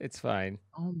 It's fine.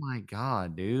 Oh my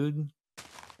god, dude.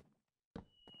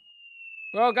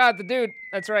 Oh god, the dude.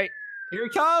 That's right. Here he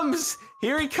comes.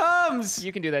 Here he comes.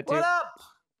 You can do that too. What up?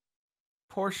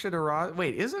 Portia de Rossi.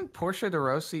 Wait, isn't Portia de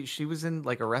Rossi? She was in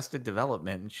like Arrested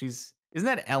Development, and isn't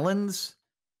that Ellen's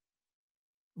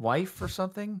wife or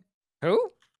something? Who?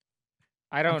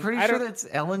 I'm pretty sure that's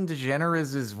Ellen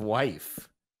DeGeneres' wife.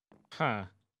 Huh.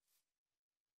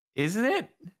 Isn't it?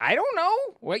 I don't know.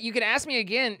 What, you can ask me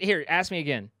again. Here, ask me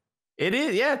again. It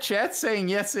is. Yeah, chat's saying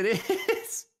yes, it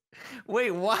is.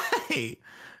 Wait, why?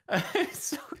 I'm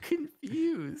so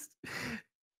confused.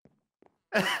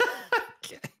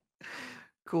 Okay.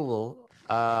 Cool.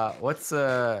 What's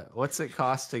it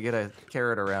cost to get a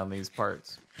carrot around these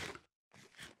parts?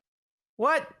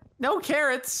 What? No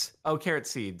carrots. Oh, carrot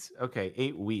seeds. Okay,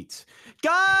 8 wheats.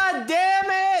 God damn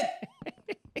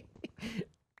it!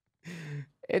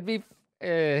 It'd be.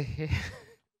 It's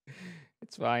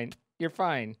fine. You're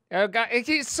fine. Oh God,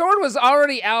 his sword was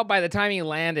already out by the time he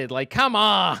landed. Like, come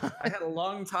on. I had a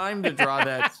long time to draw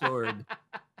that sword.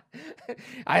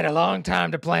 I had a long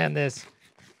time to plan this.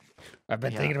 I've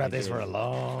been Yeah, thinking about I this for a did.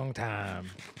 long time.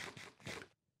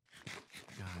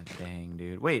 God dang,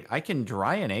 dude. Wait, I can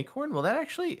dry an acorn? Will that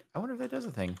actually... I wonder if that does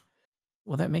a thing.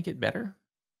 Will that make it better?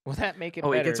 Will that make it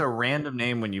Oh, better? it gets a random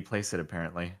name when you place it,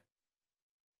 apparently.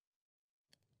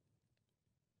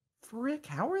 Frick,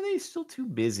 how are they still too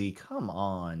busy? Come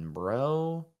on,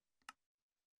 bro.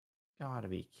 Gotta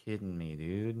be kidding me,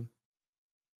 dude.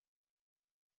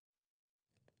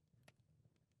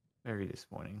 Very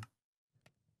disappointing.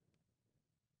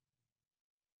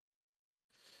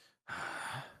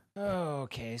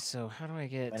 Okay, so how do I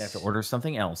get... Might have to order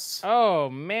something else. Oh,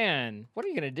 man. What are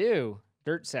you going to do?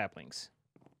 Dirt saplings.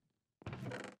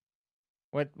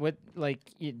 What, like,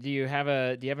 do you have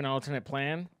an alternate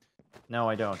plan? No,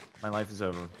 I don't. My life is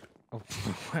over. Oh,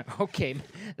 okay.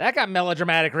 That got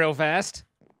melodramatic real fast.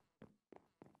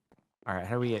 All right,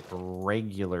 how do we get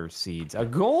regular seeds? A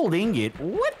gold ingot?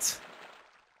 What?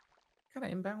 What kind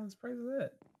of imbalanced price is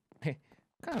that? What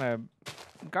kind of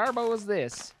garbo is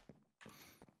this?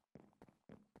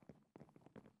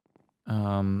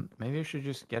 Maybe I should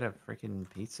just get a freaking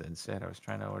pizza instead. I was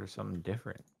trying to order something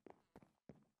different.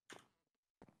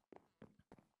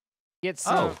 Get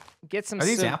some. Get some. Are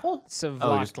these apple?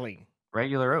 Oh, just Savlockley.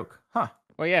 regular oak. Huh.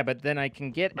 Well, yeah, but then I can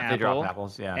get But apple. they drop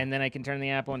apples, yeah. And then I can turn the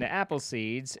apple into apple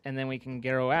seeds, and then we can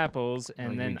grow apples,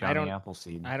 and then I don't. Apple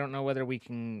seed. I don't know whether we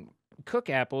can cook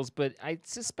apples, but I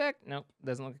suspect no,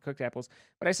 doesn't look like cooked apples.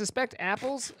 But I suspect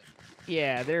apples,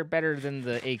 yeah, they're better than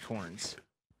the acorns.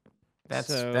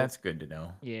 That's good to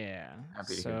know. Yeah.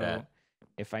 Happy to hear that.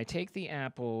 If I take the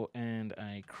apple and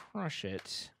I crush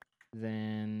it,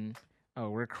 then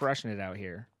we're crushing it out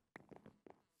here.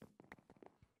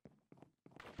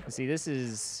 See, this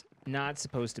is not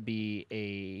supposed to be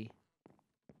a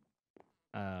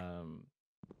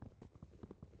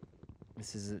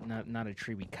this is not a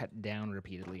tree we cut down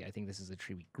repeatedly. I think this is a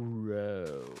tree we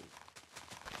grow.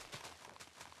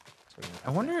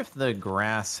 I wonder if the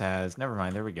grass has... Never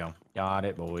mind, there we go. Got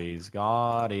it, boys.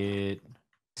 Got it.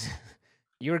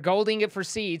 You were golding it for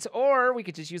seeds, or we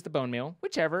could just use the bone meal,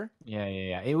 whichever. Yeah.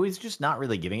 It was just not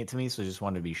really giving it to me, so I just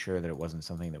wanted to be sure that it wasn't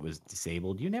something that was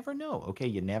disabled. You never know, okay?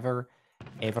 You never,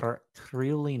 ever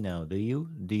truly know, do you?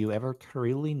 Do you ever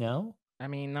truly know? I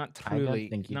mean, not truly. I don't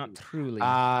think you not do. truly.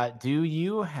 Do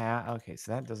you have... Okay,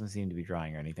 so that doesn't seem to be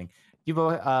drying or anything. You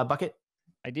have a bucket?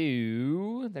 I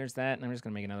do. There's that, and I'm just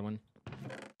gonna make another one.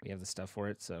 We have the stuff for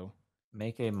it, so.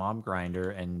 Make a mob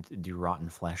grinder and do rotten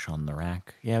flesh on the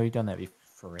rack. Yeah, we've done that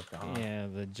before. Yeah,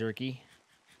 the jerky.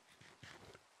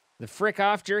 The frick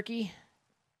off jerky.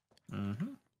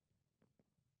 Mm-hmm.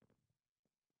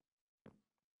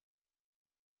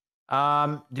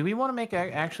 Do we want to make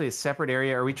actually a separate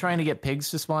area? Are we trying to get pigs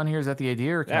to spawn here? Is that the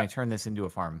idea, or can I turn this into a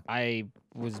farm? I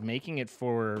was making it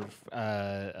for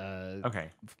okay,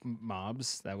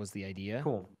 mobs. That was the idea.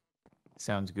 Cool.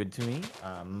 Sounds good to me.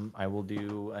 I will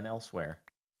do an elsewhere.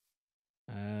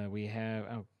 We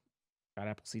have got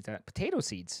apple seeds. Potato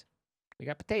seeds. We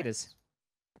got potatoes.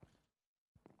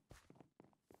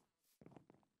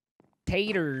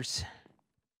 Taters.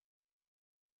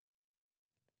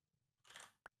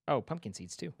 Oh, pumpkin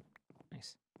seeds too.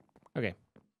 Nice. Okay.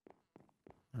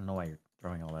 I don't know why you're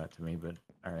throwing all that to me, but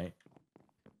all right.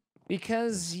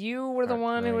 Because you were the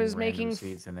one who was making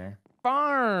seeds in there.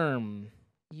 Farm.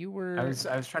 You were. I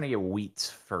was trying to get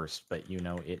wheat first, but you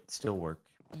know it still worked.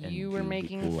 You were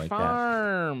making cool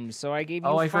farm, like so I gave you.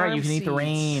 Oh, I farm forgot you can eat the seeds.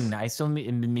 rain. I still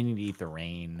been meaning to eat the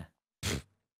rain.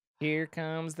 Here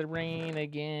comes the rain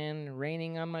again,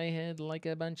 raining on my head like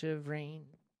a bunch of rain.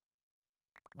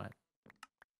 What?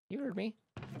 You heard me.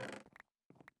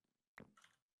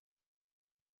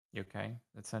 You okay?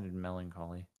 That sounded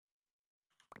melancholy.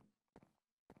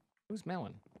 Who's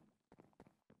Melon?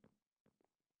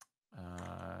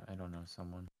 I don't know,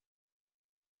 someone.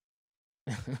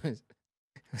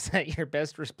 Was that your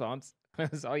best response?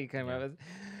 That's all you came up with?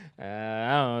 I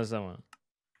don't know, someone.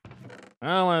 I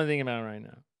don't want to think about it right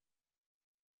now.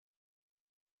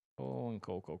 Cool.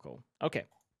 Okay.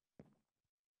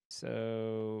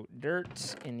 So,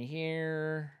 dirt in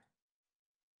here.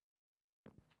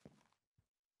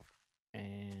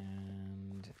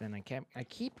 And then I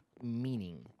keep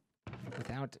meaning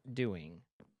without doing.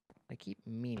 I keep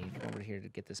meaning to come over here to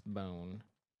get this bone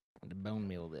and to bone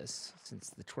meal this, since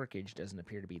the twerkage doesn't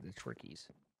appear to be the twerkies.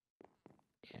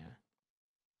 Yeah.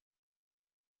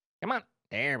 Come on.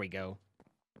 There we go.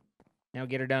 Now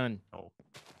get her done. Oh.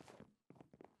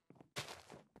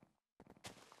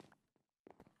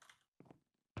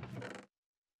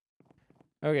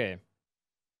 Okay.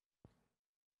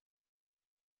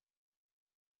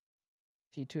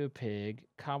 Feed to a pig.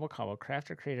 Cobble, cobble. Craft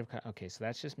a creative. Okay, so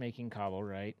that's just making cobble,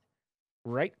 right?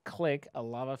 Right click a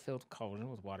lava filled cauldron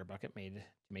with water bucket made to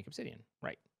make obsidian.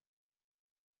 Right.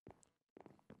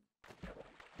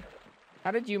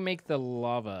 How did you make the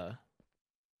lava?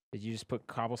 Did you just put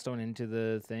cobblestone into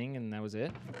the thing and that was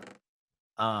it?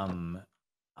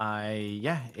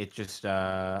 Yeah, it just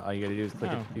all you gotta do is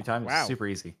click it a few times. Wow. Super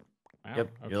easy. Wow.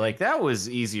 Yep. Okay. You're like, that was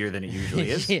easier than it usually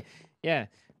is. Yeah.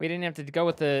 We didn't have to go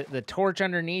with the torch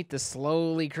underneath to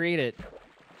slowly create it.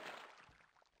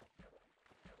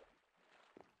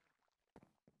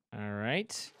 All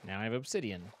right. Now I have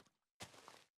obsidian.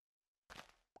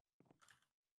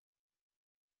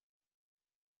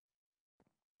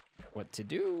 What to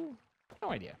do?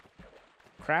 No idea.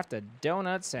 Craft a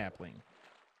donut sapling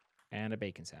and a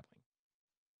bacon sapling.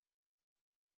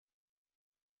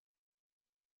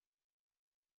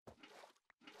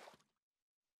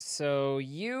 So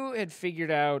you had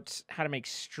figured out how to make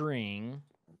string.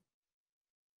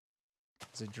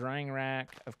 It's a drying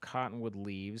rack of cottonwood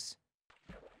leaves.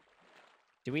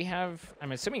 Do we have...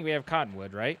 I'm assuming we have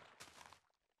cottonwood, right?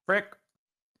 Frick.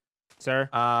 Sir?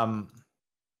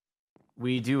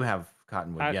 We do have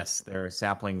cottonwood. Yes, there are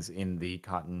saplings in the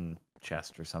cotton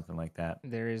chest or something like that.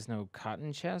 There is no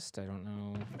cotton chest? I don't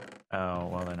know. Oh,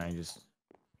 well, then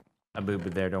I boobed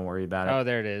it there. Don't worry about it. Oh,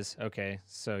 there it is. Okay,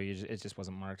 so it just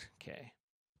wasn't marked. Okay.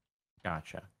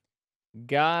 Gotcha.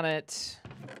 Got it.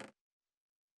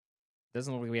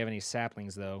 Doesn't look like we have any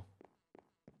saplings, though.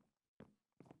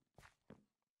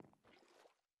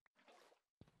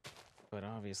 But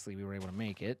obviously we were able to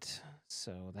make it.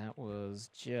 So that was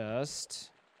just...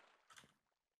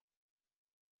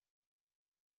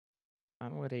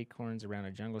 cottonwood acorns around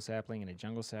a jungle sapling, and a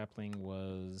jungle sapling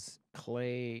was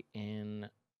clay in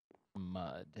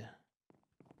mud. Do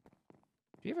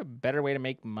you have a better way to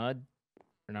make mud?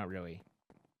 Or not really?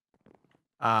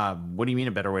 What do you mean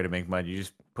a better way to make mud? You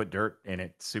just put dirt in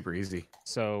it. Super easy.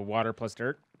 So water plus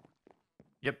dirt?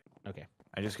 Yep. Okay.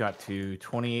 I just got to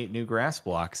 28 new grass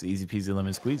blocks. Easy peasy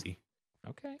lemon squeezy.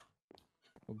 Okay.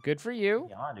 Well, good for you.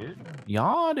 Yeah, dude.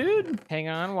 Yeah, dude. Hang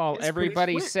on while It's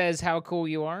everybody says how cool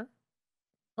you are.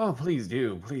 Oh, please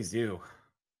do. Please do.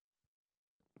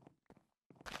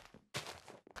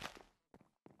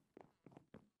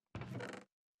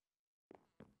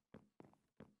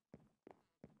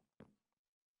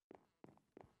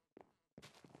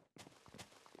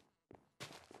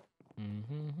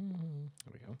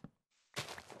 There we go.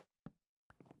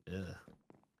 Ugh.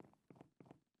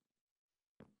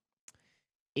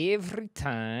 Every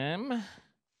time.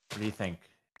 What do you think?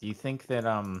 Do you think that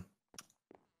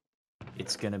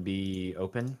it's gonna be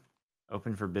open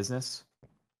for business?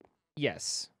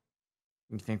 Yes.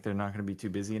 You think they're not gonna be too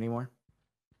busy anymore?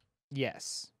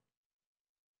 Yes.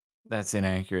 That's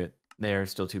inaccurate. They are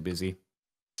still too busy.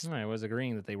 I was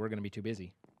agreeing that they were going to be too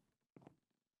busy.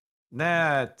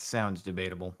 That sounds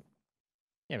debatable.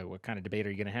 Yeah, but what kind of debate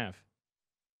are you going to have?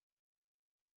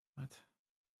 What?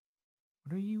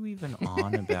 What are you even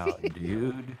on about,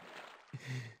 dude?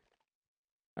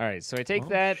 All right, so I take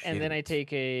that, and then I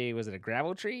take a... was it a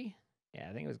gravel tree? Yeah,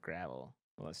 I think it was gravel.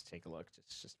 Well, let's take a look.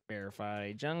 Just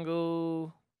verify.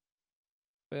 Jungle.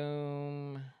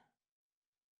 Boom.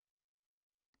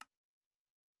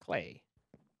 Clay.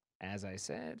 As I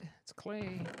said, it's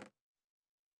clay.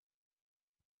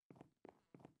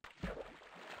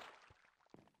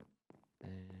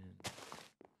 And...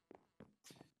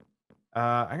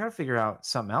 I gotta figure out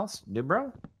something else, dude,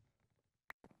 bro.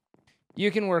 You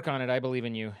can work on it. I believe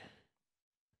in you.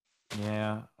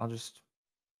 Yeah, I'll just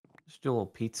do a little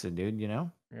pizza, dude, you know?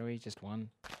 Really? Just one?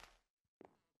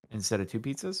 Instead of 2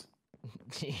 pizzas?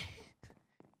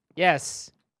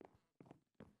 Yes.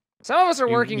 Some of us are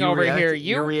working over here.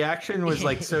 Your reaction was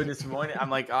like so disappointed.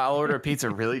 I'm like, I'll order a pizza.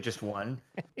 Really? Just one?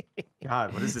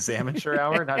 God, what is this, amateur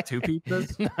hour? Not 2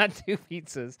 pizzas? Not 2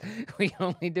 pizzas. We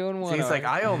only doing one. See, it's like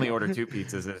I only order 2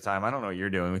 pizzas at a time. I don't know what you're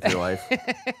doing with your life.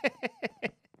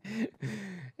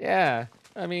 Yeah.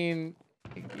 I mean,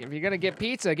 if you're going to get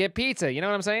pizza, get pizza. You know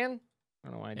what I'm saying? I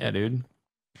don't know why I did. Yeah, dude.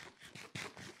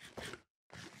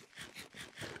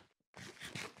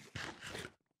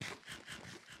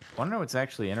 Want to know what's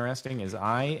actually interesting is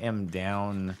I am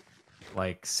down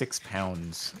like 6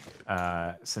 pounds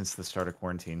since the start of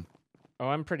quarantine. Oh,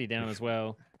 I'm pretty down as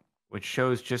well. Which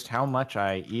shows just how much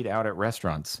I eat out at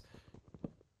restaurants.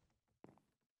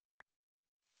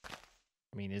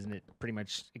 I mean, isn't it pretty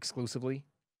much exclusively?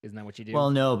 Isn't that what you do?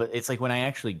 Well, no, but it's like when I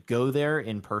actually go there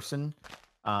in person,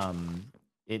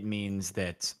 it means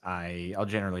that I'll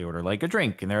generally order like a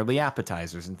drink and there'll be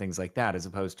appetizers and things like that, as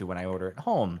opposed to when I order at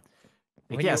home.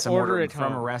 Like, When you yes, I'm order ordering at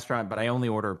from a home. restaurant, but I only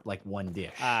order like one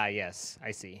dish. Ah, yes,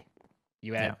 I see.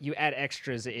 You add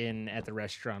extras in at the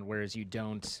restaurant, whereas you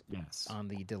don't on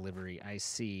the delivery. I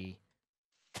see.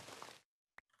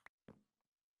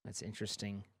 That's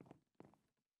interesting.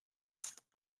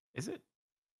 Is it?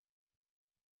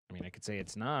 I mean, I could say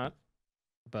it's not,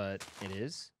 but it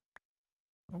is.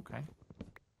 Okay.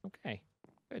 Okay.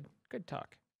 Good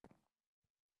talk.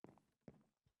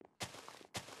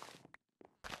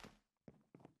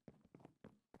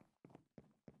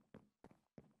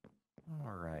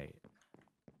 All right.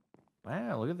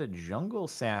 Wow, look at the jungle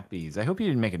sappies. I hope you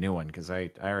didn't make a new one, because I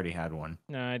already had one.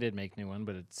 No, I did make new one,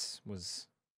 but it was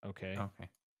okay. Okay.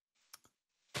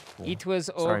 Cool. It was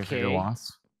okay. Sorry for your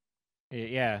loss.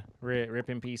 Yeah, rip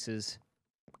in pieces.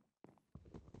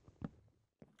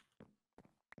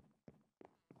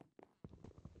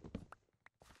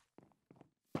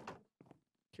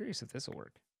 Curious if this will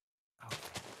work. Oh,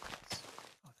 thank you for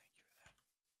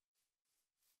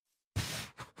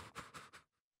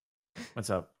that. What's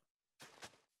up?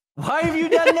 Why have you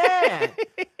done that?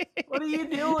 What are you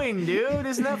doing, dude?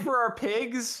 Isn't that for our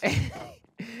pigs?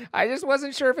 I just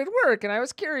wasn't sure if it'd work, and I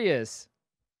was curious.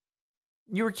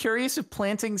 You were curious if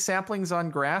planting saplings on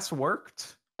grass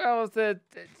worked? Well,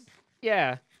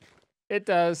 yeah, it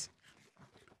does.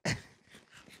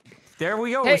 There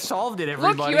we go. Hey, we solved it,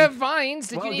 everybody. Look, you have vines.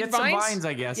 Did you need get vines? some vines,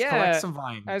 I guess. Yeah, collect some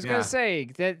vines. I was gonna say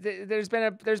that there's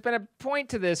been a point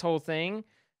to this whole thing.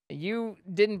 You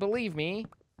didn't believe me,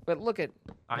 but look at.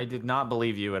 I did not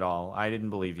believe you at all. I didn't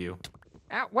believe you.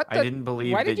 What the? I didn't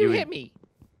believe. Why did you hit me?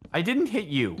 I didn't hit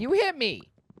you. You hit me.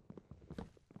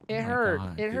 It hurt.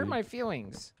 God, it hurt my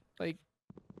feelings. Like,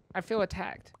 I feel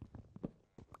attacked.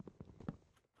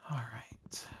 All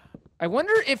right. I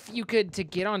wonder if you could, to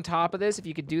get on top of this, if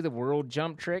you could do the world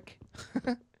jump trick.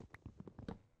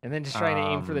 And then just try to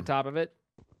aim for the top of it.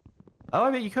 Oh,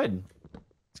 I bet you could.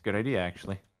 It's a good idea,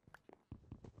 actually.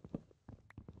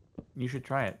 You should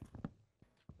try it.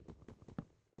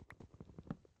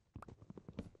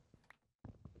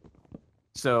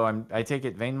 So I take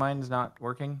it vein mine's not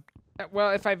working?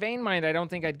 Well, if I vein mined, I don't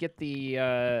think I'd get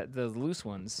the loose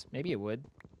ones. Maybe it would.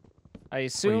 I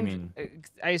assumed. What do you mean?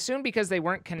 I assumed because they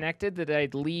weren't connected that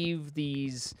I'd leave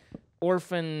these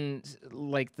orphan,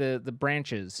 like the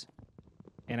branches,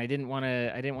 and I didn't want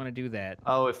to. I didn't want to do that.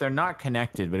 Oh, if they're not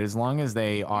connected, but as long as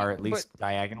they are at least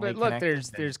diagonally connected. But look,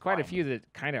 connected, there's quite a few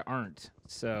that kind of aren't.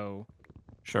 So.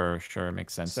 Sure, it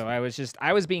makes sense. So I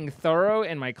was being thorough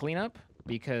in my cleanup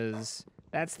because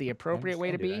that's the appropriate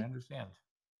way to be. I understand.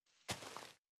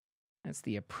 That's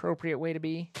the appropriate way to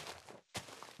be.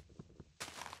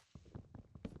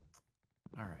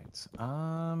 All right.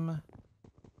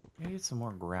 We need some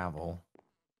more gravel.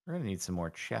 We're gonna need some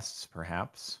more chests,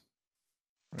 perhaps.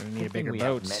 We're gonna need a bigger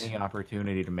boat. We have many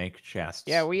opportunity to make chests.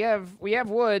 Yeah, we have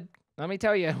wood. Let me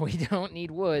tell you, we don't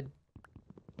need wood.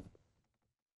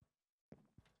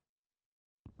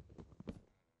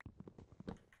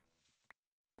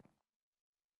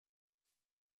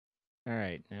 All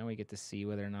right, now we get to see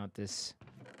whether or not this.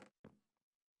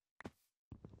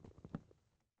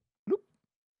 Bloop.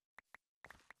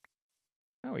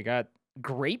 Oh, we got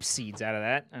grape seeds out of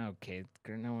that. Okay,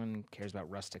 no one cares about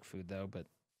rustic food though, but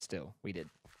still, we did.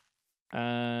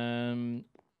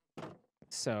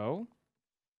 So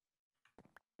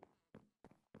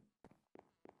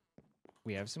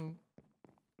we have some.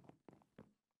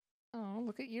 Oh,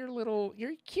 look at your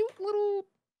cute little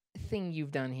thing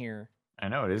you've done here. I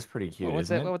know, it is pretty cute,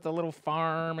 What's isn't it? it? With the little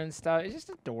farm and stuff. It's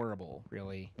just adorable,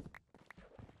 really.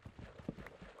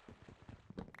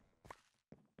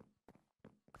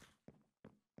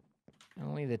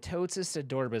 Only the totesest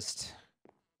adorbest.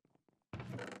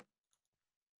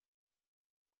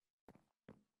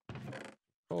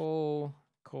 Coal,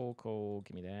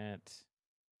 give me that.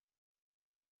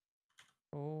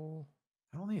 Coal.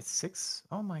 Only 6?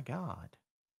 Oh my god.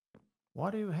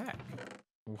 What do heck?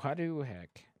 What do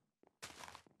heck?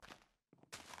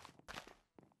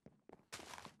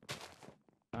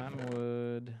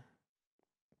 Wood.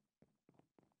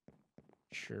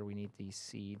 Sure, we need these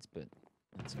seeds, but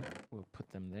we'll put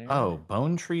them there. Oh,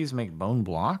 bone trees make bone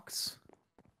blocks?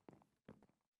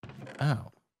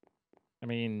 Oh. I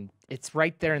mean, it's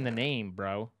right there in the name,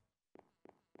 bro.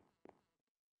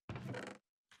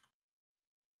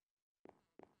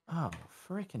 Oh,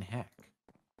 freaking heck.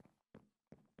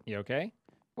 You okay?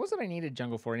 What was it I needed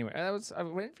jungle for anyway?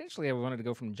 Eventually I wanted to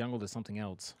go from jungle to something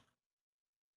else.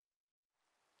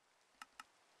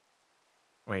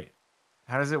 Wait,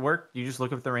 how does it work? You just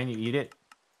look up the rain, you eat it?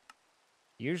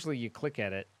 Usually you click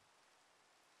at it.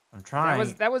 I'm trying.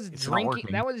 That was It's not drinking.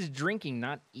 working. That was drinking,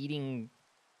 not eating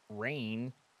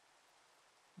rain.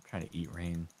 I'm trying to eat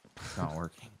rain. It's not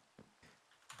working.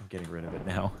 I'm getting rid of it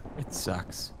now. It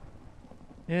sucks.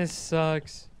 It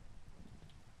sucks.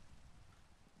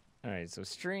 All right, so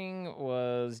string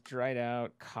was dried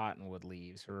out cottonwood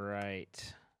leaves,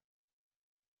 right?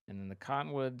 And then the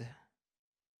cottonwood,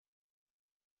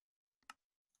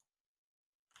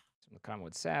 the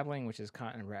cottonwood sapling, which is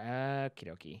cotton. Okie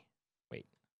dokie. Wait,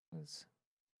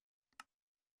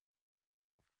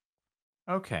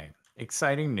 Okay.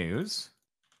 Exciting news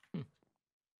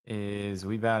is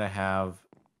we about to have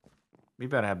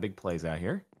big plays out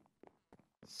here.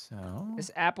 So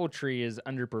this apple tree is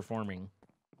underperforming.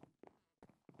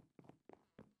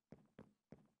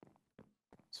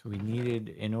 So we needed,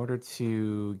 in order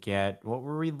to get, what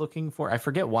were we looking for? I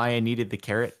forget why I needed the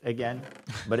carrot again,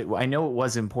 but I know it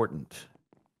was important.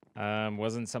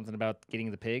 Wasn't something about getting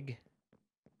the pig?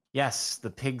 Yes, the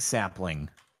pig sapling.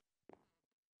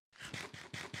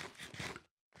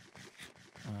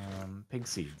 Pig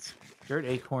seeds. Carrot,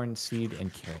 acorn, seed,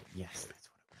 and carrot. Yes, that's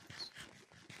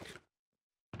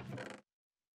what it was.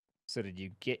 So did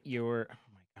you get your, oh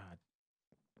my God.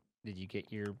 Did you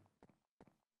get your,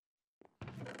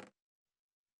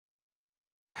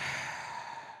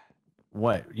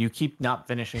 What? You keep not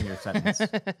finishing your sentence.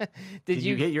 Did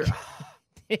you get your,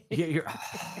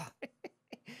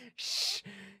 Shh.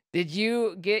 Did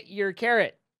you get your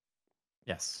carrot?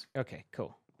 Yes. Okay,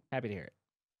 cool. Happy to hear it.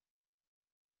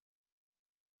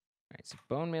 All right, so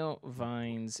bone meal,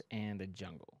 vines, and a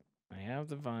jungle. I have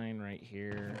the vine right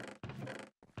here.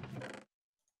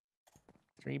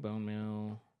 3 bone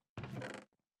meal.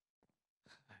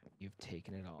 You've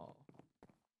taken it all.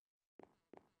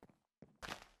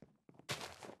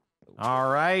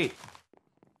 All right.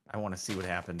 I want to see what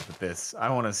happens with this. I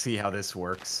want to see how this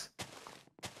works.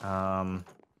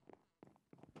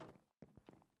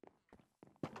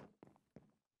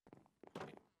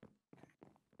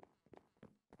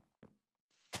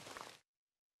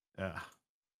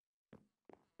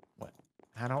 What?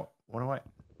 What do I?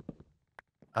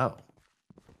 Oh.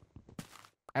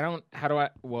 How do I,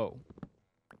 whoa.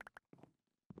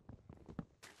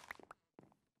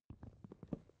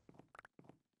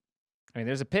 I mean,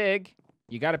 there's a pig.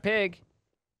 You got a pig.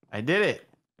 I did it.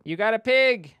 You got a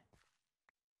pig.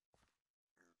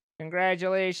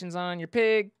 Congratulations on your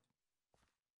pig.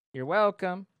 You're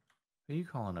welcome. Who are you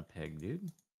calling a pig, dude?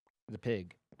 The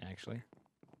pig, actually.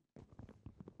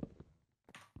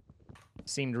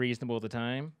 Seemed reasonable at the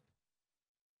time.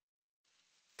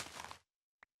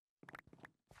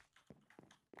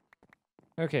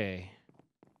 Okay.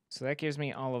 So that gives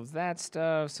me all of that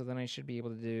stuff. So then I should be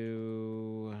able to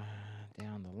do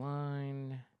down the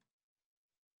line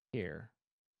here.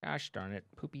 Gosh darn it.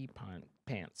 Poopy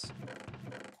pants.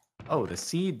 Oh, the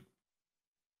seed.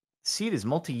 Seed is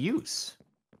multi-use.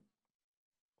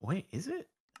 Wait, is it?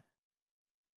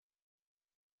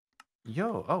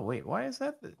 Yo, oh wait, why is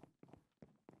that? The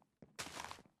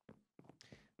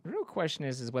real question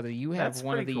is whether you have That's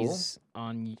one of pretty these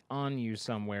on you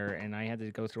somewhere, and I had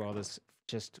to go through all this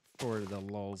just for the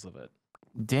lulls of it.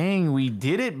 Dang, we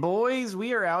did it, boys.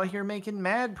 We are out here making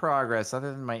mad progress,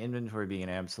 other than my inventory being an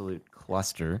absolute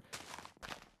cluster.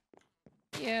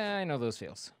 Yeah, I know those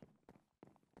feels.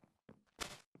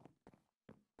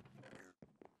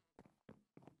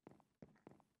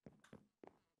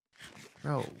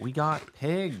 Bro, we got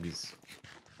pigs.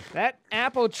 That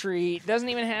apple tree doesn't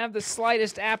even have the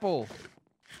slightest apple.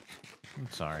 I'm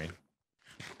sorry.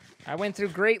 I went through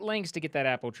great lengths to get that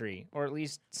apple tree, or at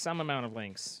least some amount of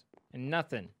lengths, and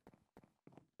nothing.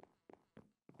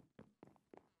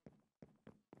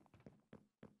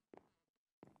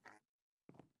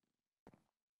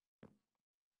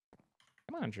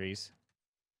 Come on, trees.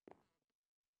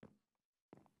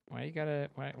 Why you gotta?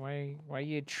 Why are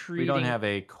you treating? We don't have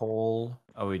a coal.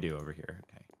 Oh, we do over here.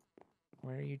 Okay.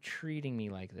 Why are you treating me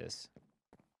like this?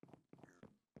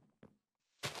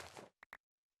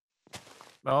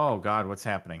 Oh God, what's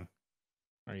happening?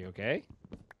 Are you okay?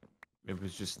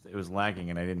 It was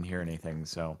lagging and I didn't hear anything,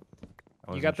 so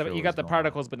You got the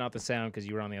particles, but not the sound because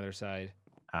you were on the other side.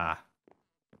 Ah.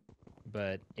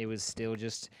 But it was still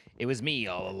it was me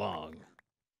all along.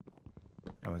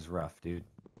 That was rough, dude.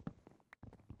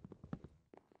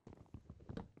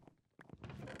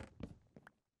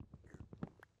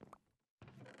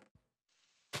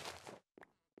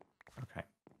 Okay.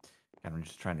 God, I'm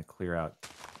just trying to clear out,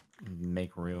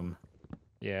 make room.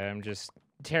 Yeah, I'm just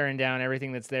tearing down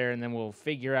everything that's there, and then we'll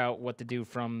figure out what to do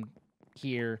from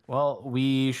here. Well,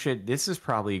 this is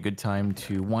probably a good time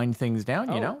to wind things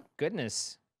down, you know?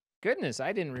 Goodness. Goodness,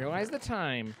 I didn't realize the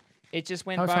time. It just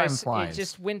went How by. time It flies.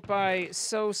 just went by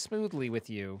so smoothly with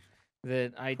you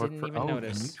that I didn't even Can you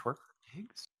notice. twerk for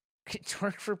pigs?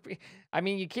 Twerk for. I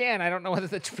mean, you can. I don't know whether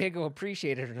the pig will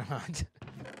appreciate it or not.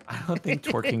 I don't think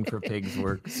twerking for pigs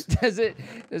works. Does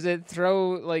it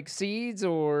throw like seeds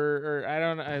or I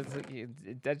don't know.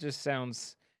 That just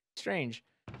sounds strange.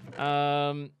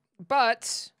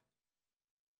 But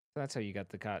that's how you got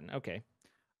the cotton. Okay.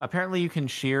 Apparently, you can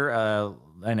shear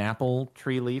an apple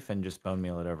tree leaf and just bone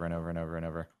meal it over and over and over and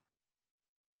over.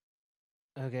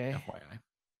 Okay.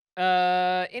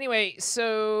 FYI. Anyway,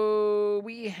 so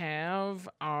we have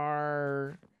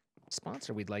our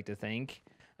sponsor we'd like to thank.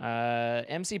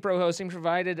 MC Pro Hosting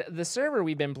provided the server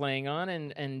we've been playing on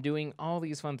and doing all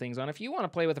these fun things on. If you want to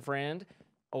play with a friend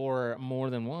or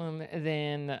more than one,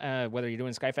 then whether you're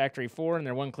doing Sky Factory 4 and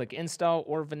their one-click install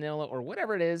or vanilla or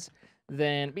whatever it is,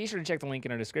 then be sure to check the link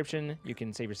in our description. You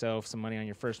can save yourself some money on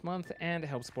your first month and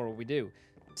help support what we do.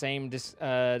 Same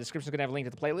description is going to have a link to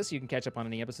the playlist so you can catch up on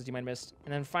any episodes you might have missed.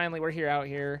 And then finally, we're here out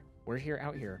here.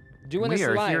 Doing this live.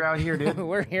 We are here out here, dude.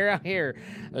 We're here out here.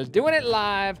 Doing it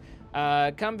live.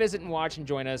 Come visit and watch and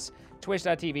join us.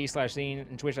 Twitch.tv/scene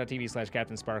and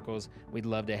Twitch.tv/CaptainSparklez. We'd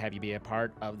love to have you be a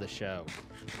part of the show.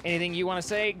 Anything you want to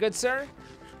say, good sir?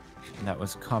 That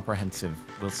was comprehensive.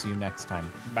 We'll see you next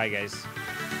time. Bye, guys.